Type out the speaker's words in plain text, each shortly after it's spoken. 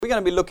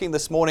going to be looking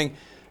this morning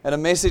at a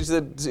message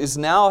that is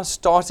now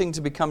starting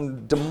to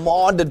become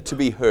demanded to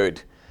be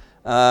heard.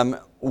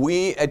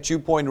 We at Dew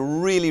Point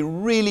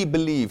really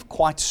believe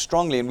quite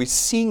strongly, and we're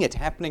seeing it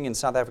happening in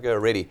South Africa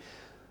already,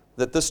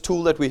 that this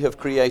tool that we have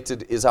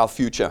created is our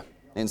future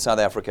in South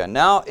Africa.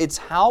 Now, it's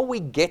how we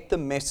get the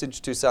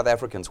message to South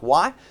Africans.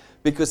 Why?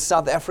 Because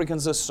South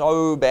Africans are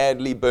so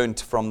badly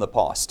burnt from the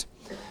past.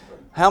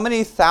 How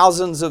many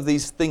thousands of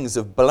these things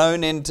have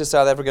blown into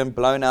South Africa and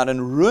blown out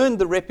and ruined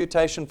the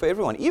reputation for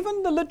everyone?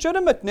 Even the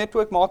legitimate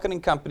network marketing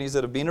companies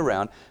that have been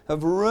around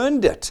have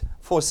ruined it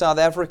for South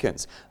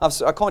Africans. I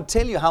can't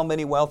tell you how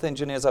many wealth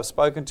engineers I've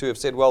spoken to have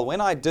said, well,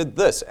 when I did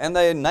this, and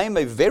they name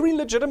a very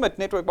legitimate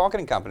network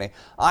marketing company,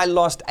 I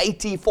lost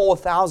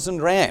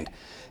 84,000 Rand.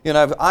 You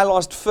know, I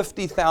lost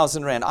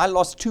 50,000 Rand. I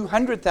lost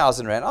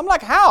 200,000 Rand. I'm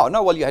like, how?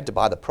 No, well, you had to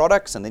buy the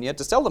products and then you had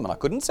to sell them, and I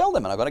couldn't sell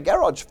them, and I got a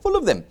garage full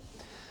of them.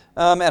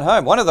 At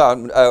home. One of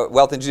the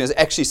wealth engineers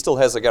actually still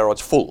has a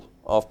garage full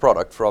of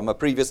product from a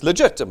previous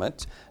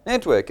legitimate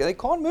network. They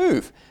can't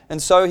move.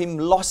 And so he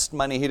lost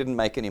money. He didn't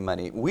make any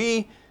money.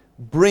 We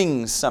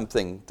bring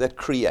something that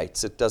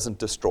creates, it doesn't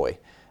destroy.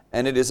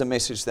 And it is a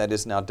message that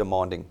is now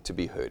demanding to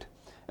be heard.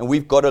 And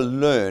we've got to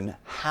learn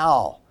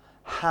how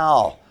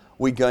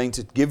we're going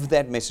to give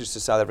that message to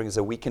South Africans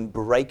so we can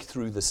break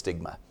through the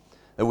stigma.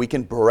 That we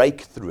can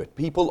break through it.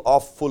 People are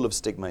full of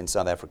stigma in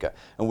South Africa,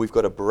 and we've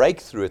got to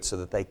break through it so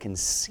that they can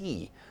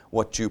see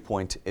what Dew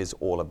Point is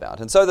all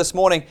about. And so this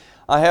morning,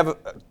 I have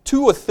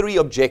 2 or 3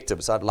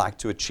 objectives I'd like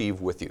to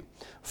achieve with you.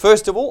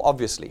 First of all,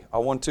 obviously, I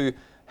want to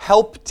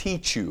help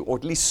teach you, or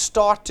at least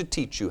start to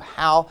teach you,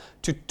 how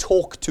to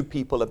talk to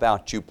people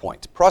about Dew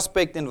Point.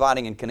 Prospect,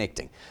 inviting, and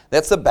connecting.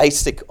 That's the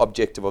basic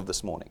objective of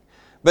this morning.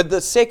 But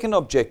the second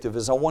objective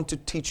is I want to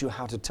teach you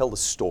how to tell the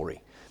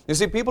story. You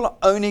see, people are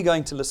only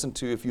going to listen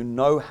to you if you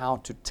know how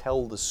to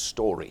tell the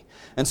story.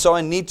 And so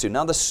I need to.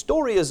 Now, the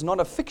story is not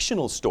a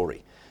fictional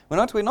story. We're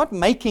not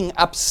making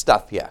up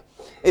stuff here.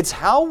 It's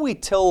how we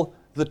tell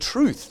the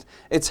truth.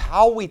 It's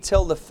how we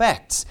tell the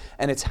facts.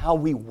 And it's how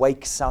we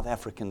wake South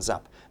Africans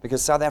up.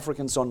 Because South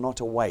Africans are not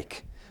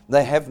awake.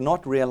 They have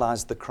not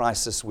realized the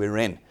crisis we're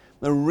in.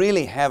 They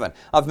really haven't.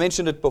 I've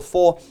mentioned it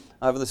before.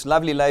 I have this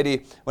lovely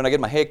lady, when I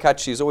get my hair cut,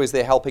 she's always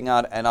there helping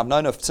out, and I've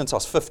known her since I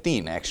was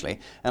 15, actually.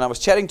 And I was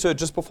chatting to her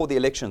just before the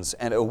elections,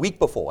 and a week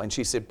before, and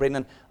she said,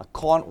 Brendan, I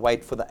can't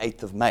wait for the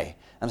 8th of May.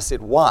 And I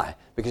said, why?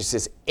 Because she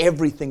says,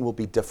 everything will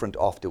be different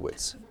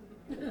afterwards.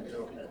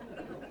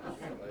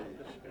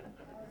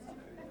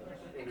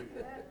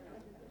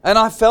 And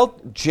I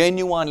felt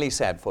genuinely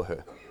sad for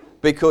her,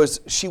 because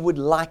she would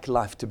like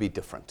life to be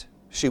different.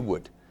 She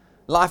would.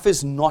 Life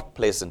is not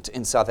pleasant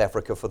in South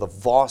Africa for the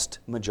vast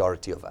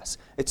majority of us.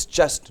 It's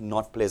just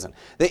not pleasant.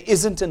 There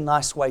isn't a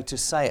nice way to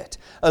say it.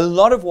 A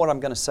lot of what I'm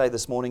going to say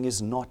this morning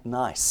is not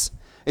nice.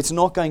 It's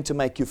not going to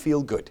make you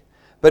feel good.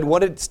 But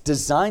what it's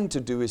designed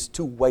to do is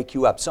to wake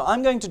you up. So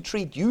I'm going to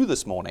treat you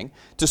this morning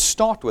to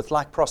start with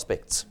like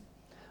prospects.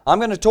 I'm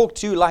going to talk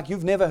to you like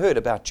you've never heard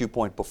about Dew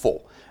Point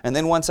before. And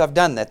then once I've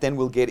done that, then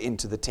we'll get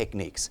into the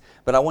techniques.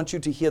 But I want you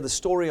to hear the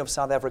story of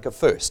South Africa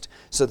first,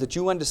 so that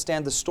you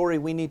understand the story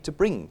we need to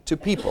bring to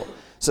people,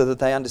 so that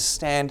they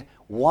understand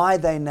why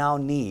they now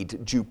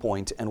need Dew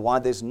Point and why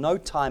there's no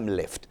time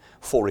left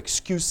for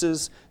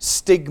excuses,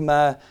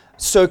 stigma,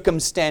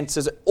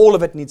 circumstances. All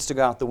of it needs to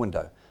go out the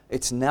window.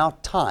 It's now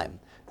time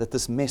that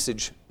this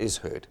message is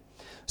heard.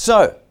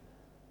 So,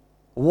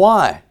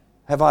 why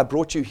have I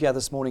brought you here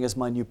this morning as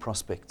my new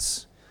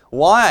prospects?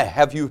 Why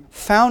have you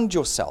found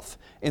yourself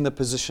in the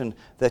position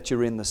that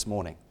you're in this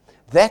morning?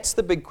 That's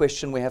the big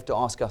question we have to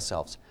ask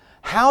ourselves.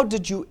 How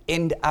did you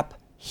end up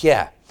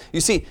here?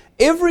 You see,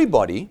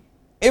 everybody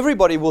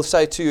will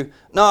say to you,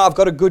 no, I've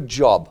got a good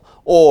job,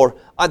 or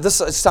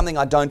this is something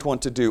I don't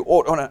want to do,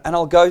 and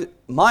I'll go,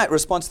 my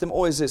response to them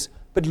always is,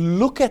 but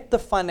look at the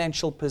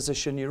financial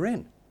position you're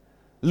in.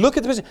 Look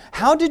at the position.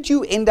 How did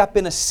you end up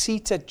in a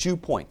seat at Dew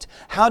Point?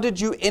 How did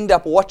you end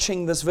up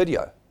watching this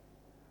video?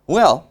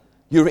 Well,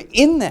 you're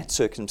in that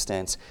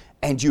circumstance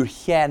and you're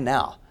here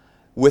now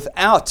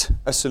without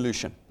a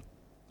solution.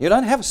 You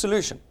don't have a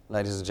solution,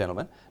 ladies and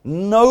gentlemen.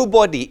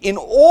 Nobody, in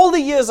all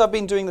the years I've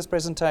been doing this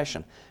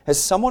presentation, has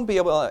someone been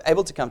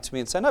able to come to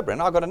me and say, no,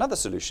 Brendan, I've got another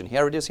solution.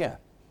 Here it is here.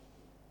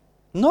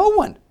 No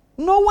one.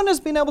 No one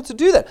has been able to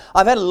do that.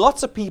 I've had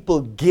lots of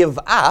people give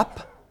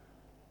up.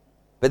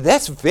 But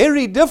that's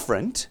very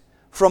different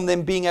from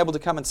them being able to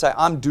come and say,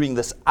 I'm doing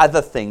this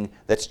other thing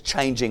that's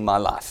changing my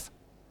life.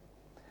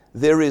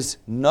 There is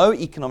no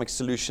economic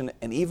solution,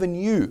 and even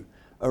you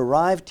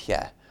arrived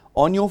here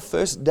on your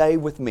first day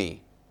with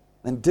me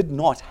and did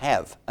not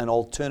have an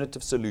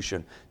alternative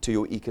solution to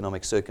your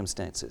economic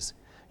circumstances.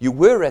 You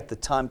were at the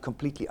time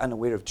completely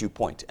unaware of Dew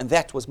Point, and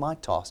that was my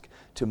task,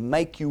 to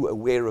make you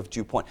aware of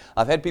Dew Point.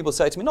 I've had people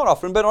say to me, not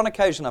often, but on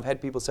occasion, I've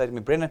had people say to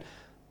me, Brendan,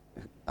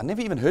 I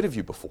never even heard of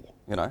you before.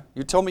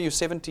 You told me you're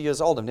 70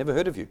 years old. I've never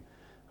heard of you.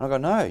 And I go,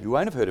 no, you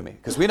won't have heard of me,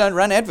 because we don't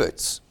run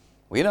adverts.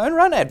 We don't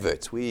run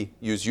adverts. We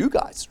use you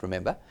guys,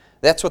 remember?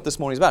 That's what this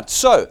morning is about.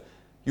 So,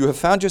 you have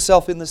found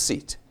yourself in the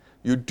seat.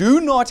 You do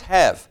not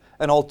have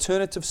an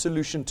alternative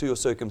solution to your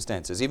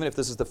circumstances, even if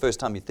this is the first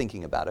time you're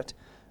thinking about it,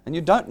 and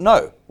you don't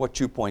know what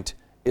 2 Point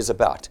is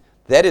about.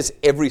 That is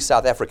every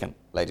South African,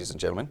 ladies and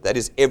gentlemen. That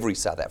is every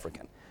South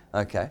African.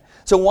 Okay?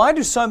 So why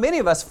do so many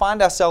of us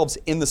find ourselves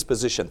in this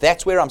position?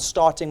 That's where I'm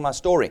starting my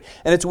story.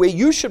 And it's where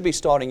you should be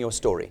starting your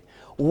story.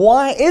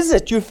 Why is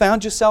it you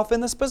found yourself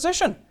in this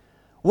position?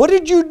 What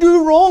did you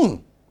do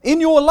wrong in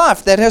your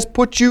life that has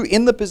put you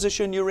in the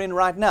position you're in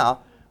right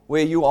now,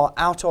 where you are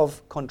out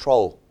of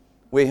control,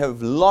 where you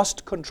have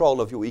lost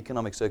control of your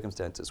economic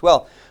circumstances?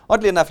 Well,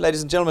 oddly enough,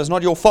 ladies and gentlemen, it's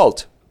not your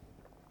fault.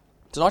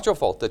 It's not your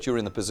fault that you're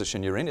in the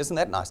position you're in. Isn't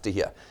that nice to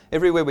hear?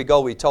 Everywhere we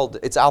go, we're told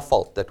it's our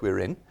fault that we're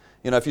in.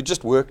 You know, if you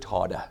just worked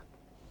harder,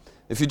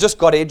 if you just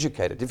got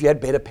educated, if you had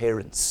better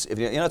parents, if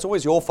it's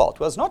always your fault.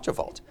 Well, it's not your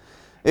fault.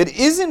 It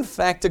is, in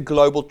fact, a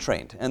global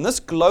trend. And this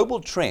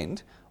global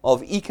trend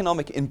of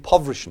economic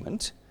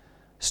impoverishment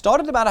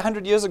started about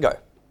 100 years ago.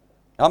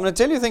 I'm going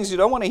to tell you things you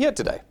don't want to hear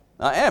today.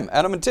 I am. And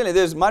I'm going to tell you,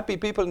 there might be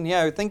people in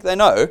here who think they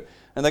know,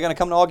 and they're going to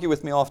come and argue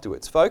with me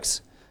afterwards.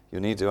 Folks, you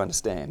need to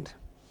understand.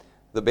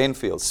 The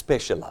Benfields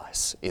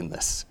specialize in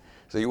this.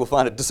 So you will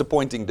find it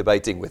disappointing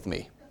debating with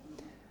me.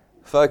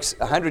 Folks,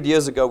 100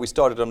 years ago, we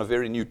started on a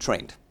very new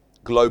trend,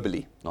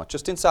 globally, not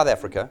just in South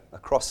Africa,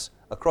 across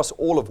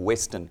all of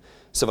Western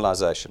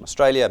civilization,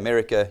 Australia,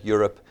 America,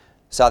 Europe,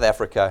 South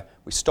Africa.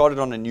 We started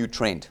on a new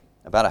trend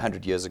about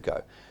 100 years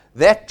ago.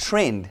 That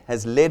trend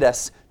has led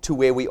us to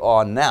where we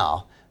are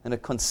now, and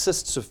it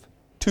consists of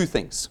two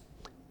things,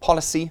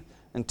 policy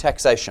and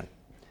taxation.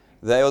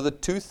 They are the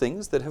two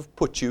things that have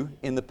put you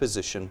in the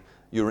position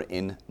you're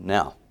in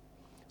now.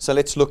 So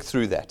let's look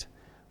through that.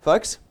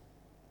 Folks,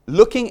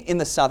 looking in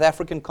the South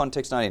African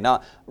context only.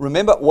 Now,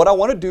 remember, what I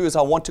want to do is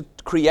I want to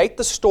create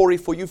the story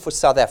for you for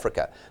South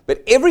Africa.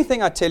 But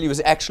everything I tell you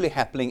is actually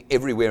happening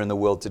everywhere in the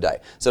world today.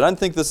 So don't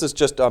think this is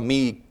just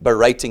me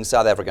berating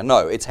South Africa.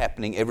 No, it's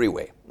happening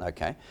everywhere.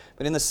 Okay?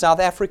 But in the South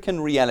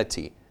African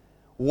reality,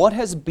 what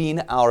has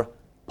been our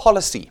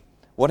policy?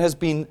 What has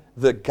been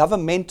the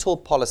governmental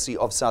policy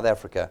of South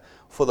Africa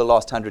for the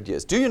last 100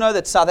 years? Do you know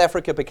that South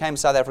Africa became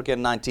South Africa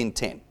in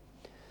 1910?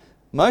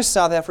 Most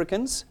South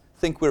Africans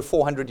think we're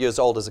 400 years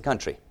old as a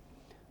country.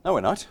 No,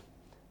 we're not.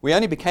 We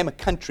only became a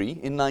country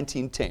in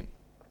 1910.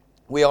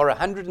 We are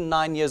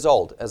 109 years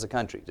old as a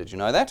country. Did you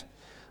know that?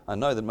 I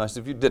know that most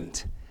of you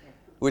didn't,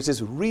 which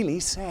is really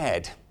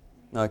sad.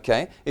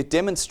 Okay? It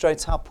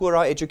demonstrates how poor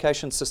our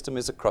education system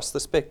is across the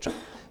spectrum.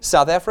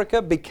 South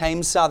Africa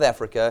became South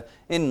Africa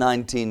in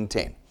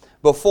 1910.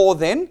 Before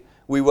then,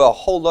 we were a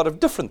whole lot of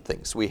different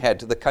things. We had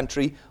the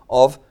country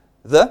of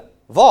the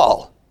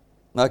Vaal,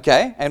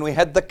 okay? And we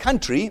had the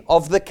country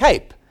of the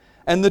Cape.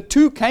 And the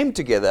two came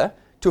together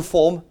to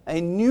form a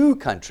new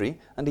country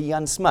under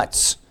Jan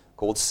Smuts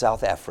called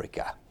South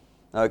Africa.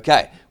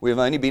 Okay, we've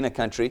only been a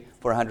country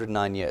for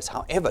 109 years.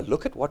 However,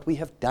 look at what we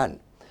have done.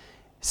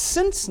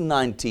 Since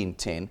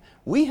 1910,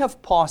 we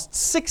have passed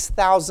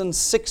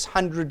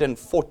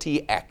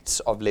 6,640 acts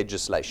of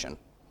legislation.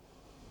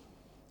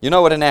 You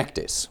know what an act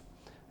is?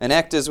 An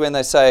act is when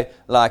they say,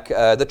 like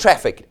the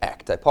Traffic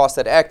Act. They pass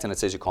that act and it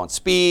says you can't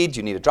speed,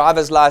 you need a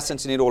driver's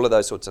license, you need all of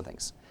those sorts of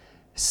things.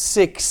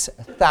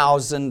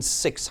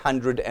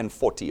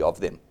 6,640 of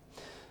them.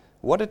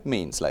 What it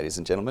means, ladies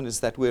and gentlemen,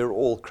 is that we're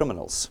all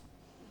criminals.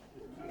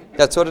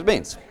 That's what it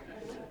means.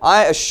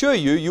 I assure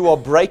you, you are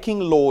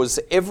breaking laws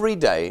every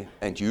day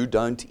and you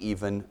don't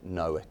even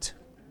know it.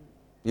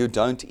 You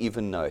don't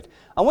even know it.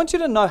 I want you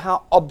to know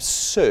how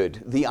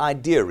absurd the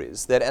idea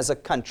is that as a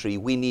country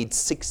we need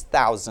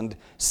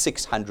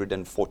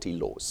 6,640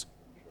 laws.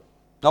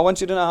 I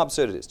want you to know how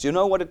absurd it is. Do you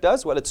know what it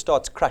does? Well, it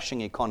starts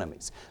crushing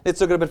economies.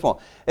 Let's look at it a bit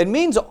more. It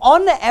means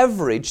on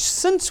average,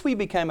 since we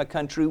became a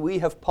country, we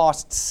have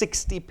passed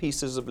 60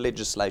 pieces of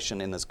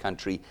legislation in this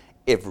country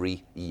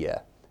every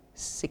year.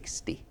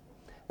 60.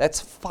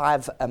 That's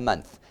 5 a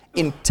month.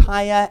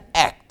 Entire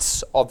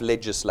acts of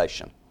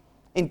legislation.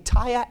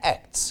 Entire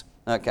acts.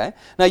 Okay?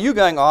 Now you're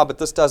going, but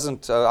this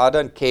doesn't, I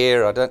don't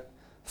care,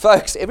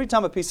 Folks, every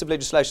time a piece of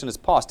legislation is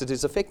passed, it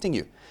is affecting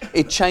you.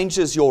 It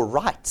changes your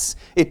rights.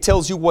 It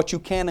tells you what you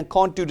can and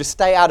can't do to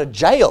stay out of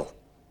jail.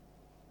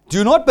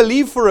 Do not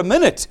believe for a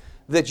minute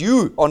that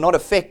you are not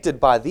affected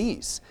by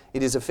these.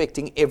 It is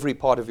affecting every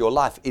part of your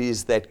life. It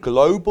is that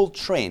global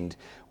trend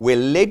where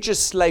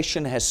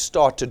legislation has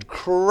started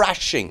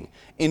crushing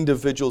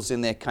individuals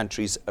in their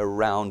countries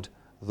around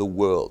the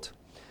world.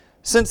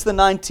 Since the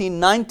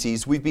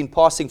 1990s, we've been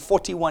passing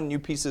 41 new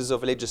pieces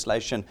of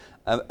legislation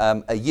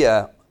a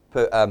year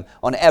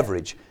on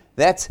average.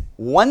 That's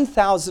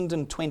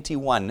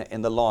 1,021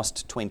 in the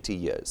last 20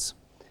 years.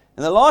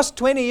 In the last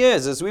 20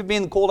 years, as we've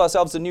been called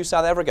ourselves the New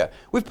South Africa,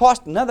 we've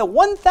passed another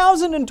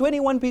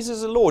 1,021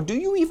 pieces of law. Do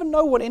you even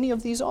know what any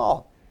of these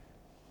are?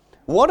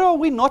 What are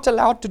we not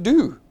allowed to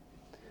do?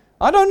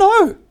 I don't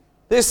know.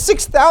 There's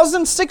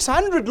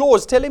 6,600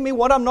 laws telling me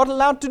what I'm not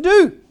allowed to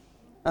do.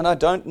 And I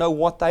don't know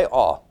what they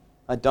are.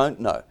 I don't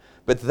know.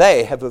 But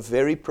they have a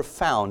very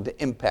profound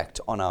impact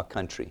on our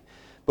country.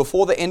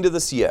 Before the end of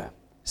this year,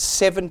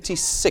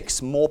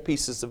 76 more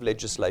pieces of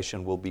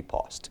legislation will be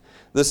passed.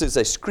 This is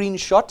a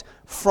screenshot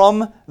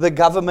from the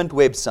government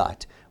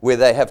website where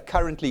they have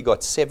currently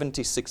got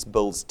 76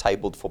 bills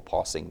tabled for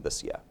passing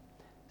this year.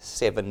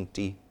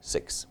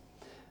 76.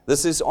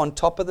 This is on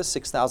top of the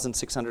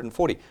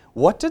 6,640.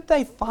 What did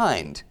they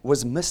find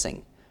was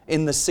missing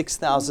in the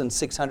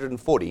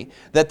 6,640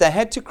 that they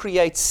had to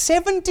create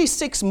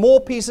 76 more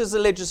pieces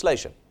of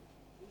legislation?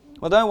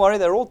 Well, don't worry,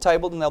 they're all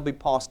tabled and they'll be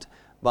passed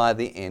by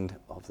the end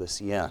of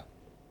this year.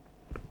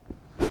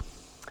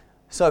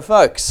 So,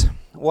 folks,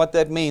 what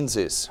that means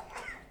is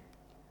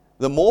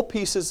the more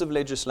pieces of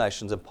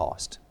legislation are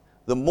passed,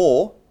 the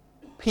more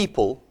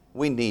people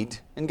we need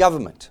in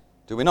government.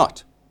 Do we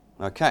not?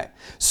 Okay.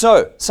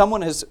 So,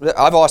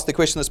 I've asked the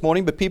question this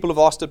morning, but people have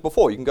asked it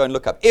before. You can go and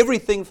look up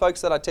everything,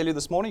 folks, that I tell you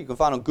this morning. You can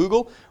find on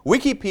Google,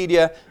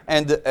 Wikipedia,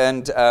 and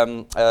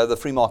the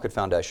Free Market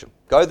Foundation.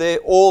 Go there,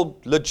 all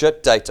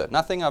legit data.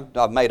 Nothing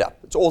I've made up.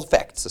 It's all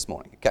facts this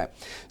morning. Okay.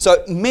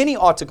 So, many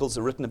articles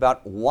are written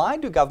about why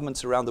do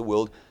governments around the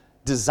world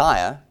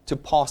desire to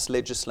pass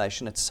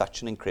legislation at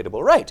such an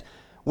incredible rate,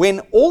 when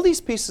all these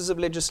pieces of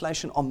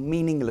legislation are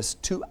meaningless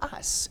to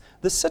us,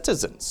 the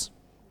citizens.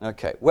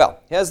 Okay,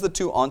 well, here's the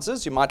two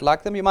answers. You might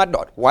like them, you might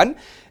not. One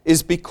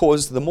is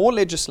because the more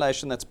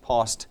legislation that's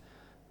passed,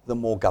 the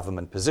more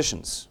government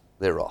positions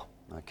there are.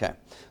 Okay,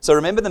 so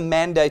remember the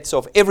mandates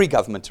of every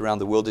government around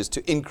the world is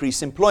to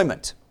increase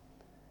employment.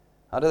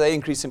 How do they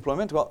increase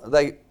employment? Well,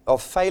 they are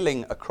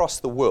failing across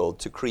the world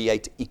to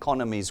create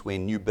economies where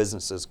new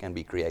businesses can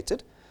be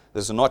created.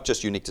 This is not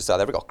just unique to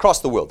South Africa. Across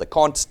the world, they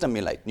can't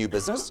stimulate new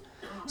business.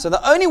 So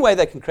the only way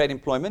they can create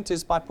employment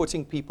is by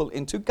putting people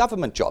into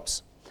government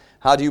jobs.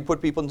 How do you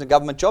put people into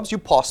government jobs? You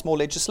pass more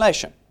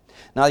legislation.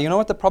 Now, you know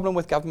what the problem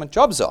with government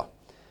jobs are?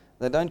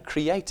 They don't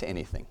create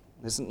anything.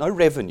 There's no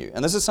revenue.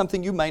 And this is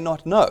something you may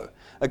not know.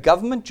 A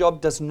government job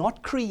does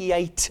not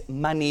create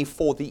money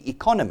for the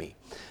economy.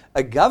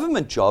 A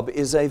government job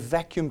is a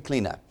vacuum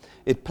cleaner.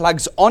 It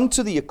plugs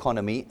onto the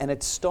economy and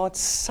it starts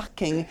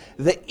sucking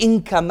the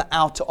income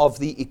out of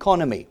the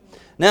economy.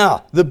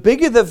 Now, the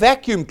bigger the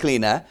vacuum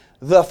cleaner,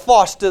 the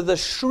faster the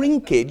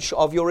shrinkage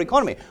of your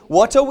economy.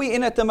 What are we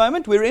in at the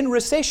moment? We're in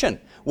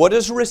recession. What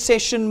does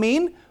recession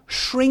mean?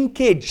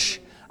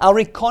 Shrinkage. Our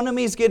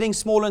economy is getting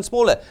smaller and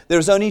smaller.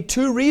 There's only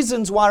two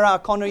reasons why our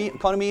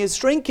economy is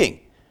shrinking: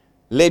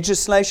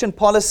 legislation,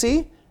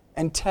 policy,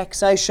 and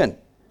taxation.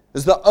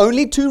 There's the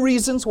only two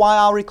reasons why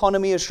our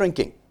economy is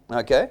shrinking.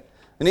 Okay?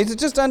 We need to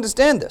just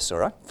understand this, all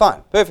right?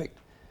 Fine, perfect.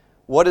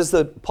 What does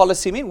the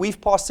policy mean?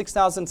 We've passed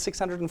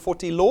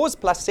 6,640 laws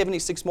plus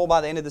 76 more by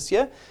the end of this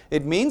year.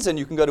 It means, and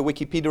you can go to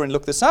Wikipedia and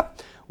look this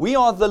up, we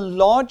are the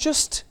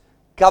largest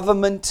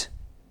government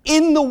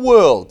in the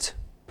world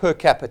per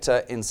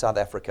capita in South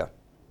Africa.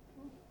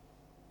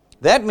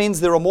 That means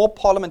there are more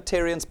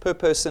parliamentarians per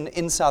person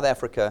in South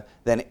Africa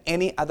than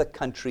any other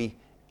country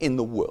in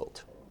the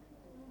world.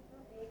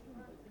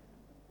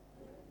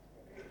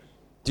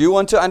 Do you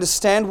want to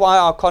understand why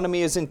our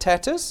economy is in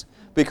tatters?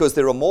 Because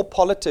there are more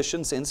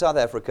politicians in South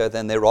Africa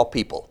than there are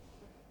people.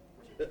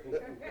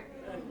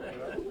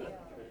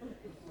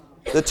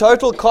 The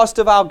total cost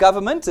of our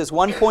government is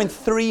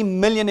 1.3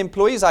 million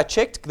employees. I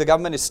checked. The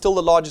government is still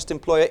the largest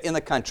employer in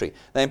the country.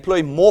 They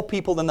employ more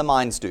people than the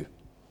mines do.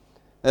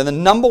 They're the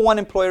number one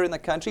employer in the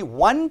country.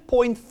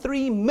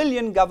 1.3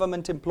 million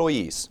government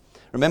employees.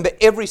 Remember,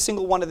 every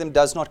single one of them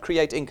does not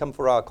create income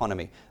for our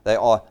economy. They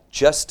are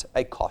just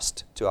a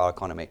cost to our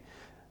economy.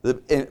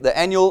 The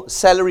annual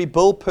salary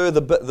bill per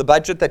the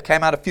budget that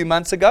came out a few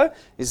months ago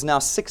is now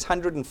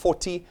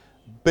 640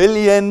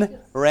 billion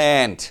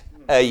rand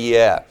a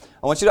year.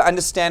 I want you to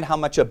understand how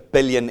much a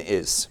billion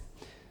is.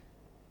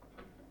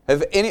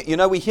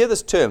 We hear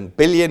this term,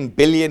 billion,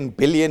 billion,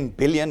 billion,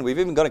 billion. We've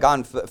even got a guy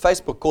on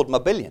Facebook called My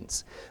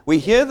Billions. We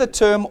hear the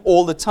term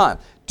all the time.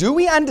 Do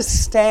we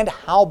understand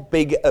how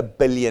big a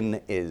billion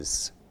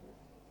is?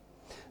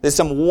 There's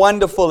some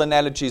wonderful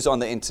analogies on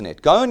the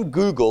internet. Go and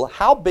Google,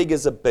 how big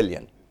is a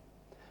billion?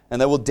 And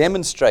they will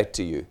demonstrate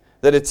to you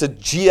that it's a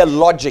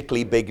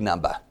geologically big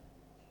number.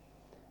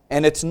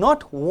 And it's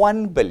not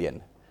 1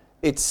 billion.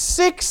 It's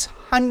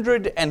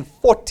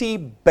 640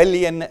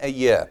 billion a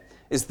year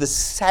is the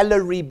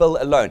salary bill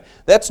alone.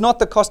 That's not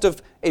the cost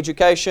of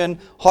education,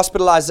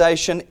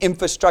 hospitalization,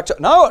 infrastructure.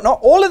 No,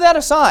 all of that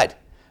aside.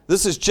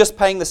 This is just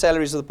paying the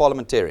salaries of the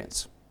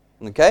parliamentarians,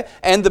 okay,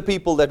 and the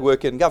people that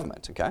work in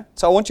government, okay?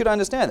 So I want you to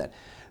understand that.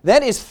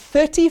 That is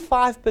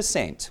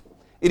 35%.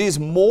 It is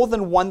more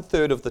than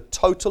 1/3 of the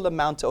total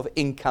amount of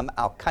income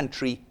our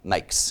country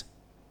makes.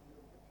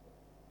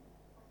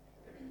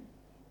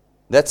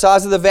 That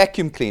size of the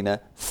vacuum cleaner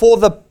for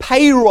the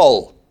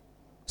payroll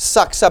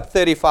sucks up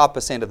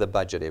 35% of the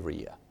budget every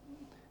year.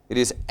 It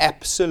is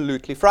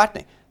absolutely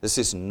frightening. This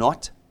is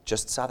not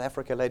just South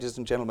Africa, ladies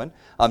and gentlemen.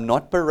 I'm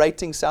not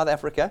berating South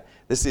Africa.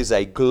 This is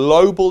a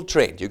global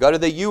trend. You go to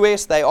the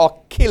US, they are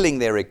killing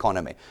their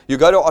economy. You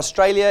go to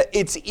Australia,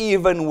 it's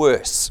even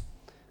worse.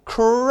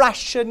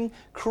 Crushing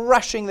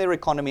their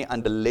economy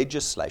under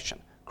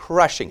legislation.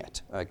 Crushing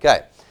it.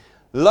 Okay.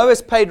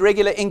 Lowest paid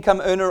regular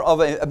income earner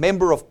of a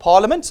member of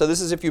parliament. So this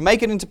is if you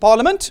make it into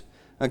parliament.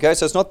 Okay,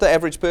 so it's not the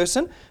average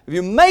person. If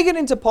you make it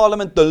into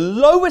parliament, the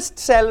lowest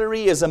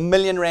salary is R1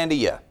 million a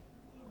year.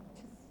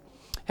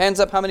 Hands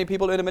up, how many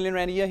people earn R1 million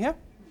a year here?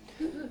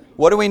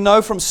 What do we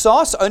know from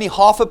SARS? Only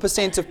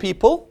 0.5% of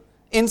people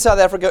in South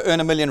Africa earn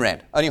R1 million.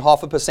 Only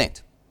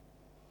 0.5%.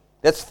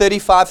 That's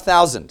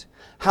 35,000.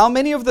 How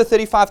many of the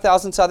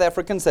 35,000 South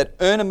Africans that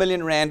earn R1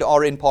 million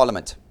are in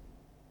parliament?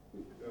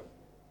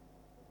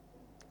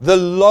 The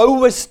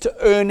lowest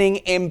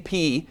earning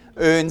MP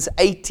earns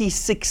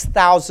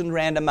 86,000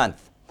 rand a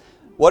month.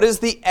 What is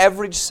the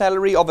average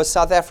salary of a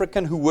South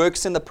African who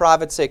works in the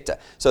private sector?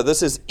 So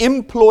this is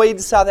employed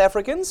South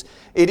Africans.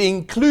 It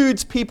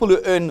includes people who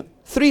earn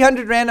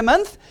 300 rand a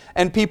month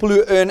and people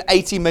who earn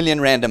 80 million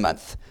rand a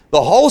month.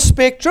 The whole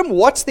spectrum,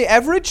 what's the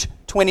average?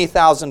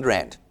 20,000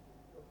 rand.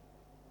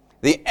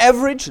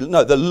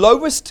 The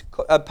lowest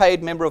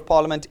paid member of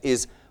parliament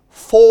is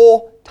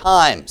 4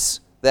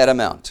 times that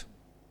amount.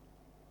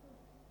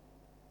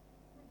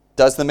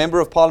 Does the member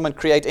of parliament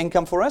create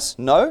income for us?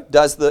 No.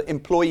 Does the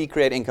employee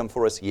create income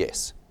for us?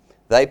 Yes.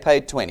 They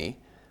paid 20,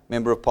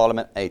 member of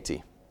parliament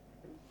 80.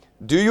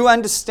 Do you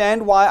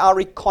understand why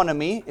our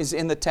economy is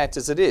in the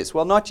tatters it is?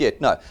 Well, not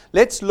yet, no.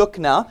 Let's look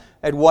now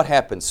at what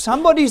happens.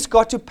 Somebody's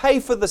got to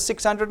pay for the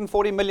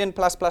 640 million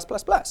plus,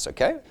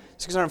 okay?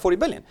 640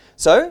 billion.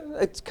 So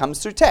it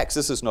comes through tax.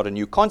 This is not a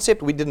new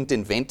concept. We didn't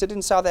invent it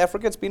in South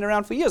Africa. It's been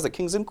around for years. The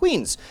kings and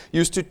queens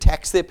used to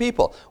tax their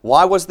people.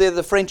 Why was there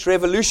the French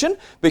Revolution?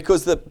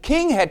 Because the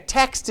king had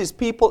taxed his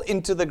people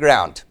into the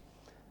ground.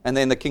 And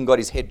then the king got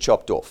his head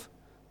chopped off.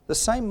 The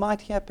same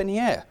might happen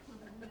here.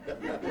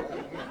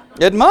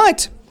 It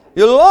might.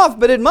 You'll laugh,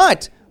 but it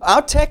might.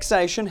 Our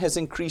taxation has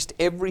increased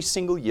every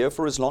single year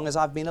for as long as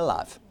I've been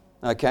alive.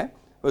 Okay?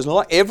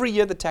 Every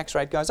year the tax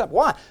rate goes up.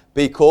 Why?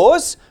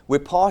 Because we're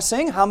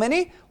passing how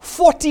many?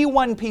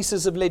 41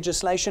 pieces of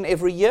legislation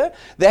every year.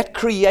 That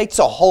creates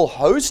a whole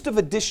host of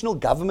additional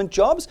government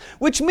jobs,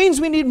 which means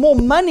we need more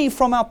money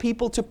from our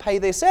people to pay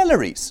their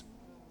salaries.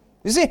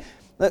 You see,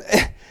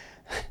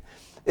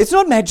 it's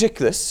not magic,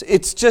 this.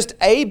 It's just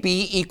A,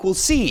 B equals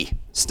C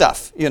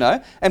stuff,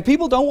 and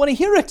people don't want to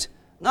hear it.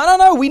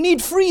 No, we need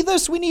free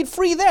this, we need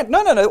free that.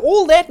 No.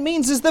 All that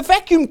means is the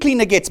vacuum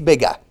cleaner gets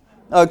bigger,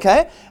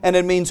 okay? And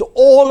it means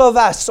all of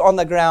us on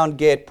the ground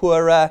get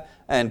poorer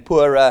and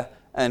poorer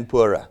and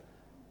poorer.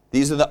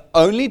 These are the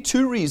only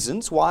 2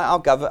 reasons why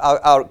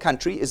our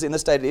country is in the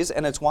state it is,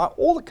 and it's why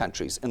all the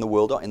countries in the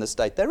world are in the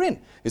state they're in.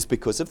 It's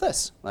because of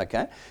this,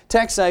 okay?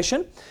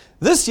 Taxation.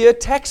 This year,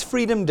 Tax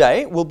Freedom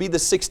Day will be the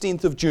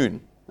 16th of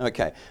June.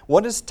 Okay,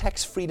 what does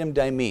Tax Freedom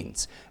Day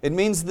means? It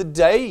means the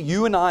day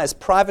you and I as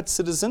private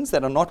citizens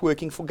that are not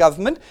working for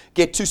government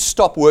get to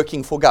stop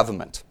working for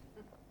government.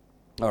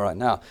 All right,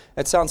 now,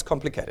 it sounds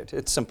complicated.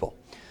 It's simple.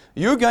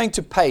 You're going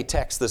to pay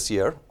tax this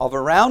year of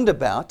around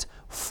about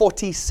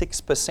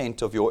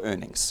 46% of your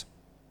earnings.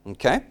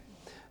 Okay?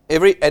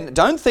 And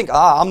don't think,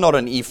 I'm not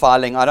an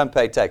e-filing, I don't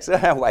pay tax.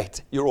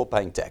 Wait, you're all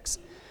paying tax.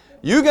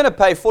 You're going to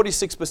pay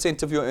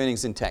 46% of your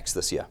earnings in tax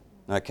this year.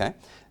 Okay?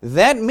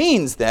 That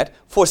means that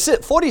for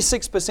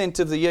 46%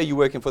 of the year you're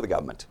working for the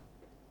government.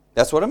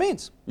 That's what it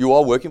means. You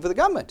are working for the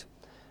government.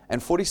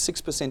 And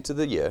 46% of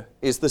the year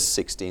is the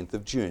 16th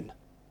of June.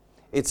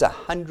 It's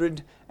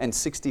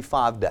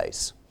 165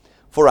 days.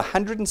 For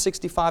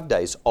 165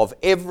 days of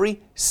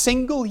every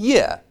single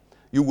year,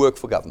 you work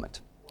for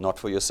government, not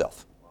for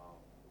yourself.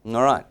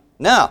 All right.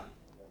 Now,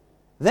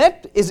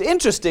 that is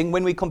interesting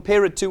when we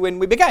compare it to when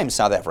we became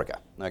South Africa.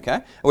 Okay?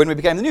 When we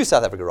became the new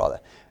South Africa, rather.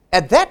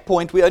 At that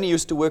point, we only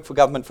used to work for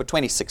government for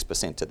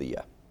 26% of the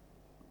year.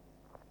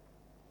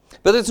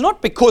 But it's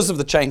not because of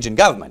the change in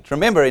government.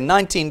 Remember, in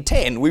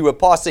 1910, we were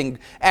passing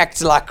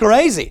acts like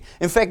crazy.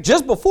 In fact,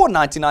 just before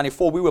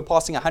 1994, we were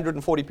passing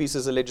 140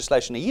 pieces of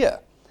legislation a year.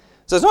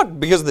 So it's not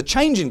because of the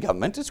change in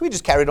government. We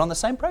just carried on the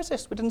same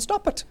process. We didn't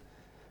stop it.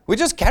 We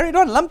just carried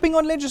on lumping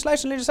on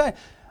legislation.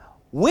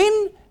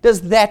 When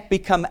does that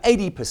become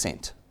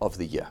 80% of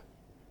the year?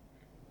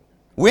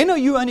 When are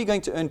you only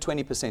going to earn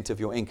 20% of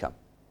your income?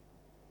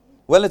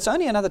 Well, it's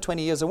only another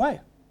 20 years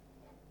away.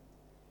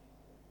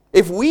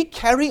 If we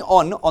carry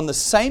on the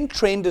same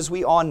trend as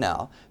we are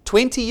now,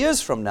 20 years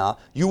from now,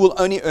 you will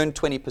only earn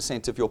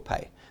 20% of your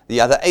pay.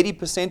 The other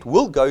 80%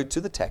 will go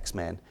to the tax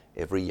man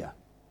every year.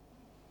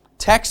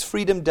 Tax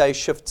Freedom Day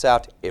shifts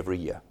out every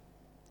year.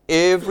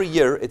 Every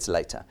year it's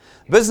later.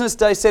 Business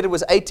Day said it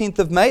was 18th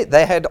of May.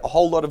 They had a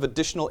whole lot of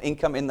additional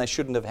income in they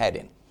shouldn't have had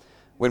in.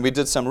 When we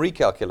did some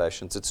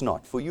recalculations, it's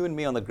not. For you and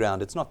me on the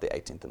ground, it's not the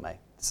 18th of May.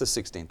 It's the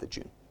 16th of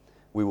June.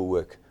 We will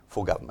work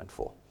for government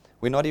for.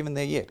 We're not even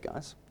there yet,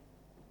 guys.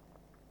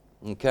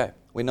 Okay,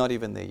 we're not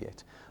even there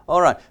yet.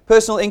 All right,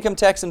 personal income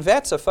tax and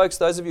VAT. So folks,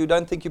 those of you who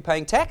don't think you're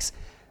paying tax,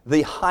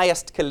 the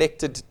highest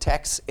collected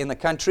tax in the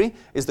country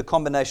is the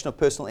combination of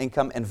personal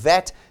income and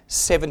VAT.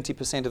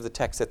 70% of the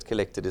tax that's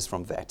collected is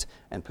from VAT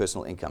and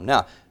personal income.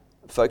 Now,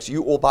 folks,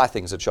 you all buy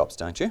things at shops,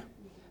 don't you?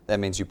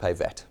 That means you pay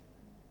VAT.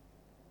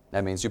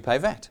 That means you pay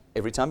VAT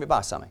every time you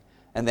buy something.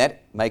 And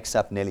that makes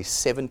up nearly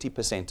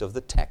 70% of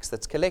the tax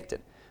that's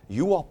collected.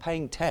 You are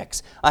paying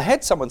tax. I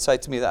had someone say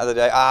to me the other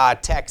day,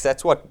 tax,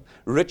 that's what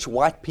rich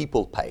white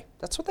people pay.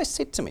 That's what they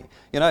said to me.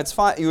 It's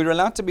fine. You're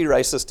allowed to be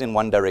racist in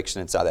one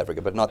direction in South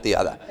Africa, but not the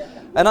other.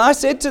 And I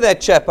said to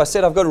that chap, I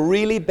said, I've got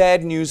really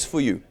bad news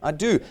for you. I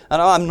do. And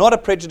I'm not a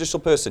prejudicial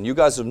person. You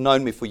guys have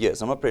known me for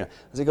years. I'm not prejudicial.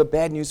 I said, I've got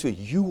bad news for you.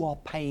 You are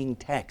paying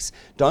tax.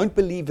 Don't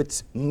believe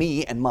it's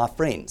me and my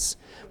friends,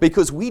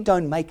 because we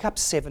don't make up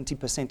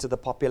 70% of the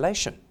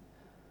population.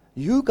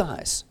 You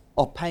guys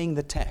are paying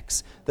the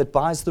tax that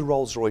buys the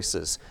Rolls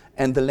Royces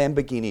and the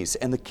Lamborghinis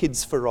and the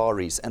kids'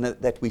 Ferraris and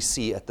that we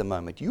see at the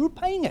moment. You're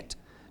paying it.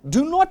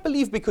 Do not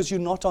believe because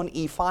you're not on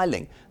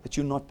e-filing that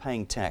you're not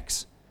paying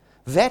tax.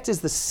 VAT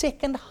is the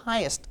second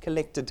highest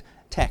collected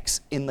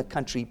tax in the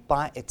country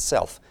by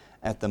itself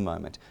at the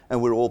moment,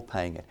 and we're all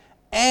paying it.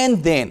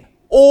 And then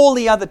all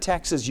the other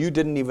taxes you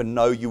didn't even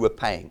know you were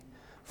paying.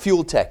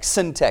 Fuel tax,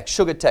 sin tax,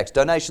 sugar tax,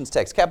 donations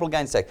tax, capital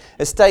gains tax,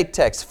 estate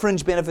tax,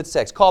 fringe benefits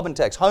tax, carbon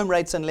tax, home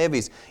rates and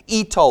levies,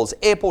 e-tolls,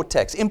 airport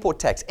tax, import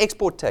tax,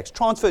 export tax,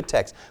 transfer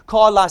tax,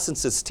 car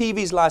licenses,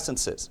 TV's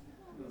licenses.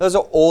 Those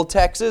are all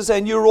taxes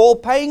and you're all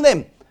paying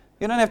them.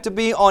 You don't have to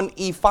be on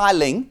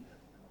e-filing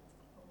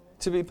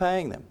to be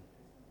paying them.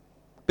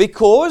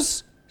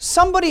 Because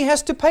somebody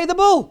has to pay the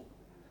bill.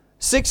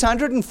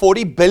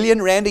 640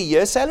 billion rand a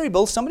year salary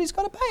bill, somebody's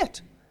got to pay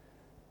it.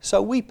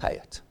 So we pay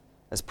it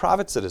as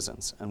private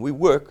citizens, and we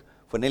work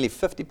for nearly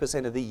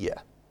 50% of the year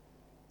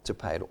to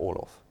pay it all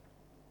off.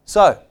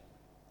 So,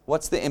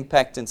 what's the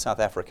impact in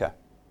South Africa?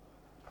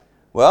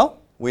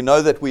 Well, we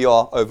know that we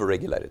are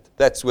overregulated.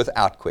 That's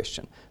without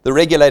question. The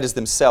regulators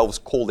themselves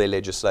call their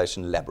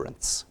legislation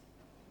labyrinths.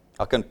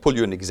 I can pull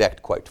you an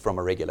exact quote from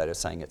a regulator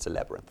saying it's a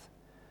labyrinth.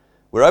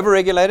 We're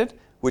overregulated,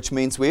 which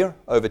means we're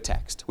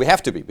overtaxed. We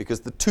have to be,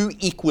 because the two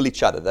equal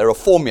each other. They're a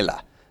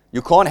formula.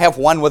 You can't have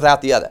one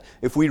without the other.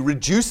 If we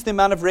reduce the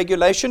amount of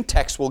regulation,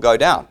 tax will go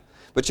down.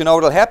 But you know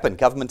what will happen?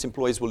 Government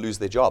employees will lose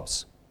their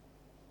jobs.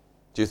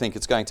 Do you think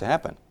it's going to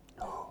happen?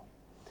 No.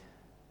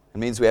 It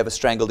means we have a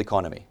strangled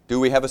economy. Do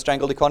we have a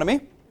strangled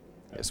economy?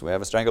 Yes, we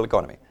have a strangled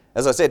economy.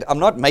 As I said, I'm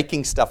not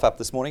making stuff up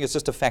this morning. It's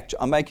just a fact.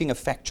 I'm making a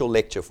factual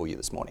lecture for you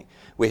this morning.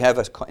 We have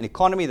an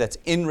economy that's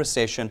in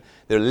recession.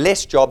 There are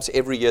less jobs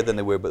every year than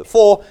there were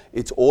before.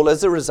 It's all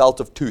as a result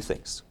of two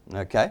things.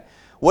 Okay?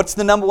 What's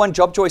the number one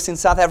job choice in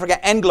South Africa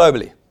and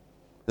globally?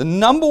 The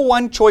number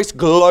one choice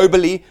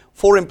globally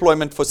for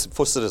employment for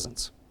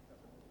citizens?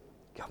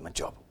 Government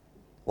job.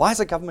 Why is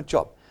a government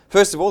job?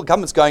 First of all,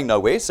 government's going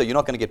nowhere, so you're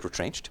not going to get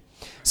retrenched.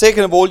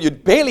 Second of all, you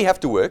barely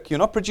have to work. You're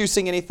not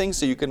producing anything,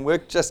 so you can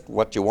work just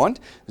what you want.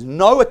 There's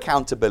no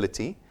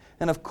accountability.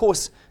 And of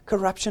course,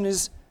 corruption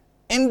is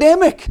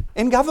endemic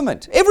in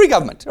government. Every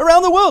government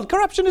around the world,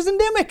 corruption is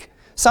endemic.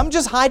 Some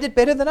just hide it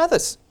better than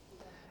others.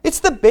 It's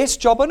the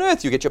best job on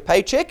earth. You get your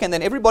paycheck, and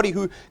then everybody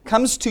who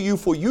comes to you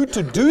for you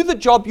to do the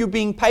job you're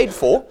being paid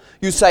for,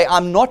 you say,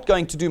 I'm not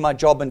going to do my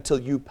job until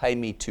you pay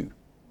me too.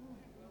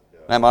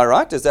 Am I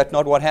right? Is that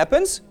not what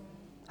happens?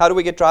 How do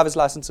we get driver's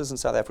licenses in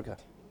South Africa?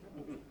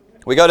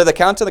 We go to the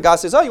counter, the guy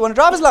says, oh, you want a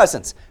driver's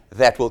license?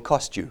 That will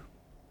cost you.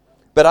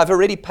 But I've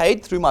already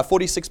paid through my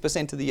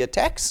 46% of the year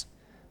tax.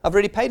 I've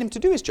already paid him to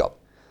do his job.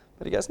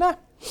 But he goes, no.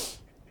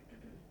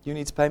 You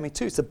need to pay me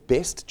too. It's the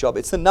best job.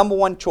 It's the number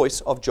one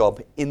choice of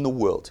job in the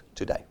world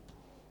today.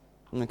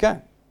 Okay.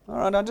 All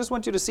right. I just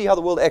want you to see how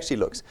the world actually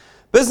looks.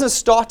 Business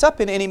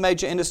startup in any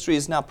major industry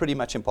is now pretty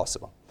much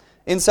impossible.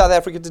 In South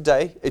Africa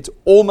today, it's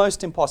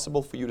almost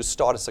impossible for you to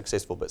start a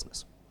successful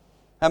business.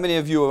 How many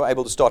of you are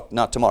able to start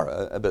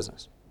tomorrow a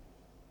business?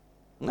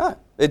 No.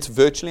 It's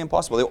virtually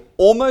impossible. There are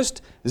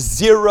almost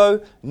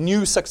zero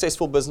new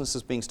successful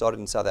businesses being started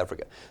in South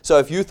Africa. So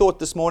if you thought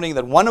this morning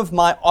that one of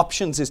my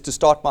options is to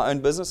start my own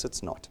business,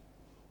 it's not.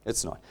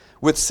 It's not.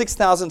 With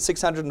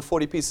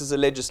 6,640 pieces of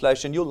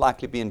legislation, you'll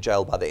likely be in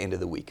jail by the end of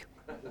the week.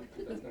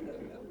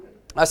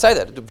 I say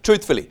that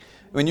truthfully.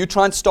 When you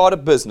try and start a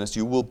business,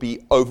 you will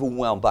be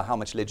overwhelmed by how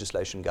much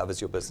legislation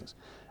governs your business.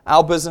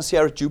 Our business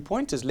here at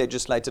Dewpoint is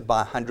legislated by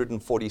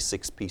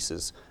 146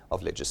 pieces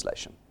of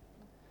legislation.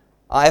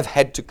 I have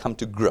had to come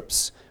to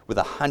grips with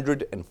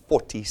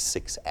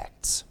 146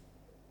 acts.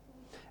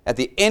 At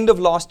the end of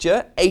last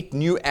year, 8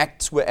 new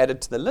acts were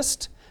added to the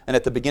list, and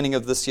at the beginning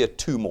of this year,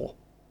 2 more.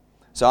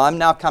 So I'm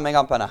now coming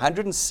up on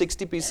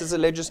 160 pieces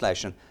of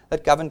legislation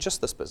that govern just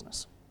this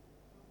business.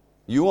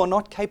 You are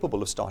not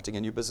capable of starting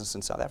a new business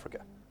in South Africa.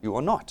 You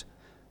are not,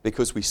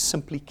 because we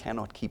simply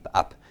cannot keep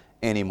up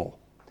anymore.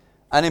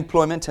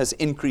 Unemployment has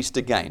increased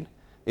again.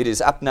 It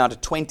is up now to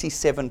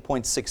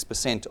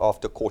 27.6%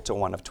 after quarter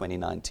 1 of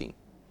 2019.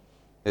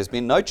 There's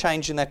been no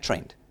change in that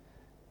trend.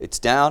 It's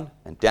down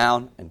and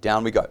down and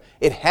down we go.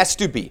 It has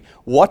to be.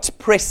 What's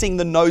pressing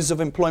the nose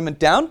of employment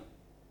down?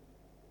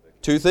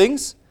 2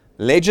 things,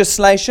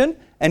 legislation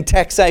and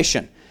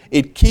taxation.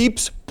 It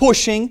keeps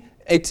pushing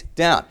it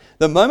down.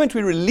 The moment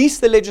we release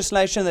the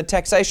legislation, the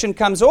taxation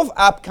comes off,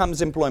 up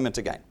comes employment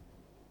again.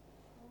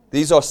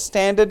 These are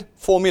standard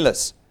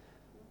formulas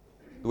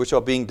which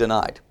are being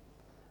denied.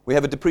 We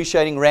have a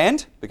depreciating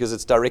rand because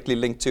it's directly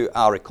linked to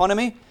our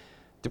economy.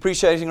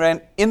 Depreciating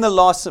rand from the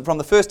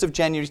 1st of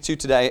January to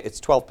today, it's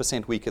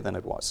 12% weaker than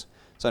it was.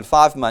 So in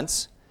 5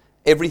 months,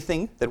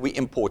 everything that we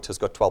import has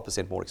got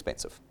 12% more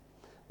expensive.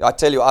 I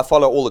tell you, I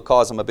follow all the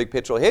cars. I'm a big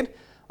petrol head.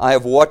 I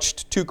have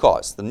watched 2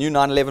 cars, the new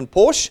 911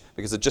 Porsche,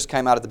 because it just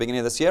came out at the beginning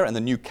of this year, and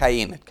the new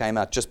Cayenne. It came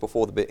out just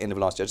before the end of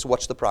last year. Just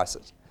watch the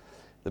prices.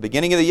 The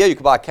beginning of the year, you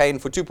could buy a Cayenne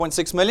for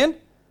 2.6 million.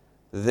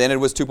 Then it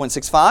was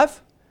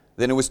 2.65.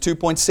 Then it was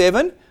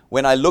 2.7.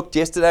 When I looked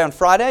yesterday on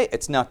Friday,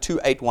 it's now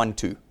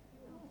 2.812.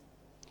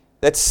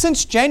 That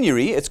since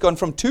January, it's gone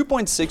from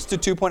 2.6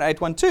 to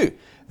 2.812.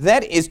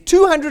 That is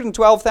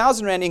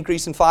 212,000 rand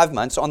increase in 5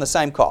 months on the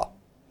same car.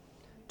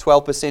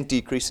 12%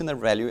 decrease in the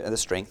value and the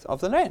strength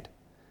of the rand.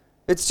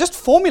 It's just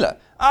formula.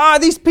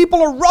 These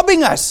people are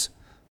robbing us.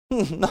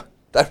 No,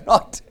 they're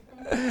not.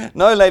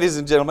 No, ladies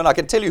and gentlemen, I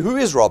can tell you who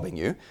is robbing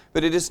you,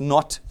 but it is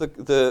not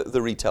the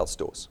retail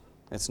stores.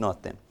 It's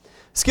not them.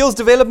 Skills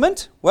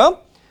development.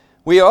 Well,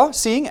 we are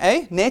seeing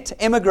a net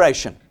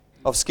emigration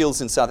of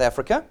skills in South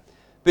Africa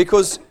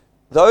because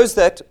those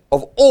that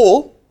of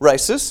all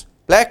races,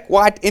 black,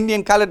 white,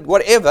 Indian, colored,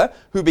 whatever,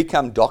 who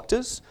become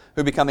doctors,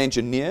 who become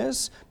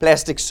engineers,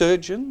 plastic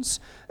surgeons,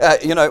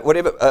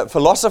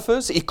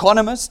 philosophers,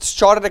 economists,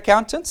 chartered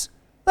accountants,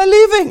 they're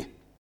leaving.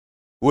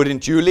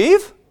 Wouldn't you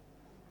leave?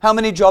 How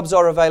many jobs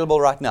are available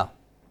right now?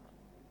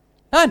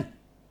 None.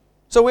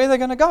 So where are they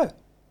going to go?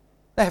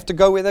 They have to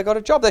go where they got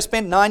a job. They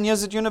spent 9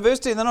 years at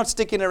university. They're not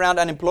sticking around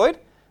unemployed.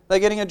 They're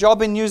getting a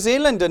job in New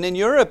Zealand and in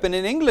Europe and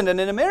in England and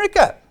in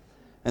America.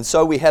 And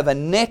so we have a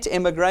net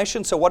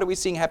immigration. So what are we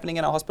seeing happening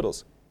in our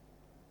hospitals?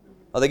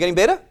 Are they getting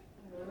better?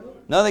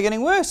 No, they're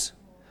getting worse.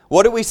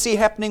 What do we see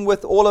happening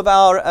with all of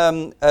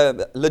our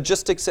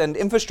logistics and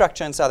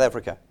infrastructure in South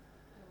Africa?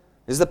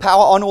 Is the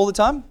power on all the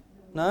time?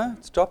 No,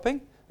 it's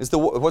dropping. What's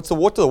the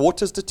water? The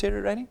water's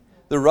deteriorating.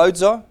 The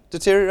roads are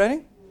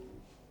deteriorating.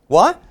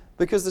 Why?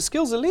 Because the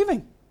skills are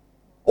leaving.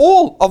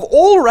 Of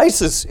all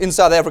races in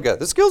South Africa,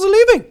 the skills are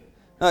leaving.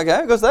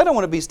 Okay, because they don't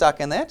want to be stuck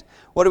in that.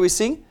 What are we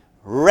seeing?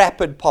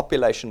 Rapid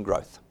population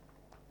growth.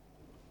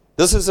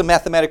 This is a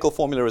mathematical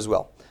formula as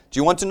well. Do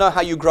you want to know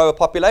how you grow a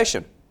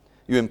population?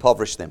 You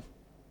impoverish them.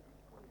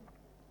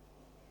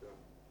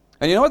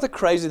 And you know what the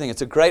crazy thing,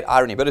 it's a great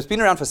irony, but it's been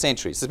around for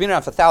centuries. It's been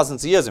around for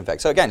thousands of years, in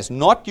fact. So again, it's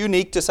not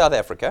unique to South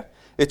Africa.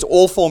 It's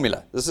all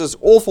formula. This is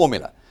all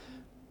formula.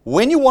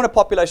 When you want a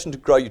population to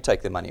grow, you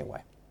take their money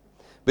away.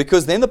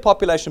 Because then the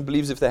population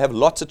believes if they have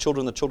lots of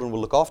children, the children will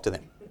look after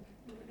them.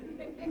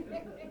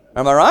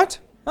 Am I right?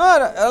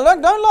 Oh,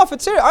 don't laugh.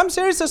 It's serious. I'm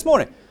serious this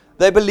morning.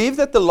 They believe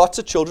that the lots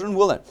of children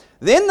will.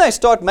 Then they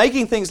start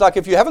making things like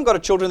if you haven't got a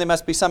children, there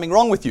must be something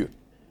wrong with you.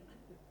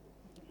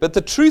 But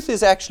the truth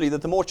is actually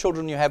that the more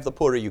children you have, the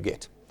poorer you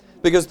get.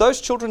 Because those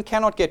children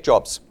cannot get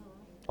jobs.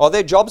 Are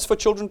there jobs for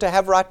children to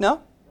have right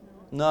now?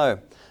 No.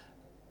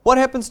 What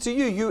happens to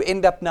you? You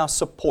end up now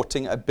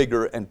supporting a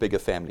bigger and bigger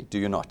family, do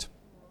you not?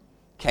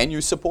 Can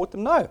you support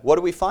them? No. What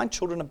do we find?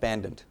 Children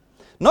abandoned.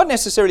 Not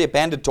necessarily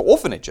abandoned to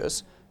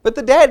orphanages, but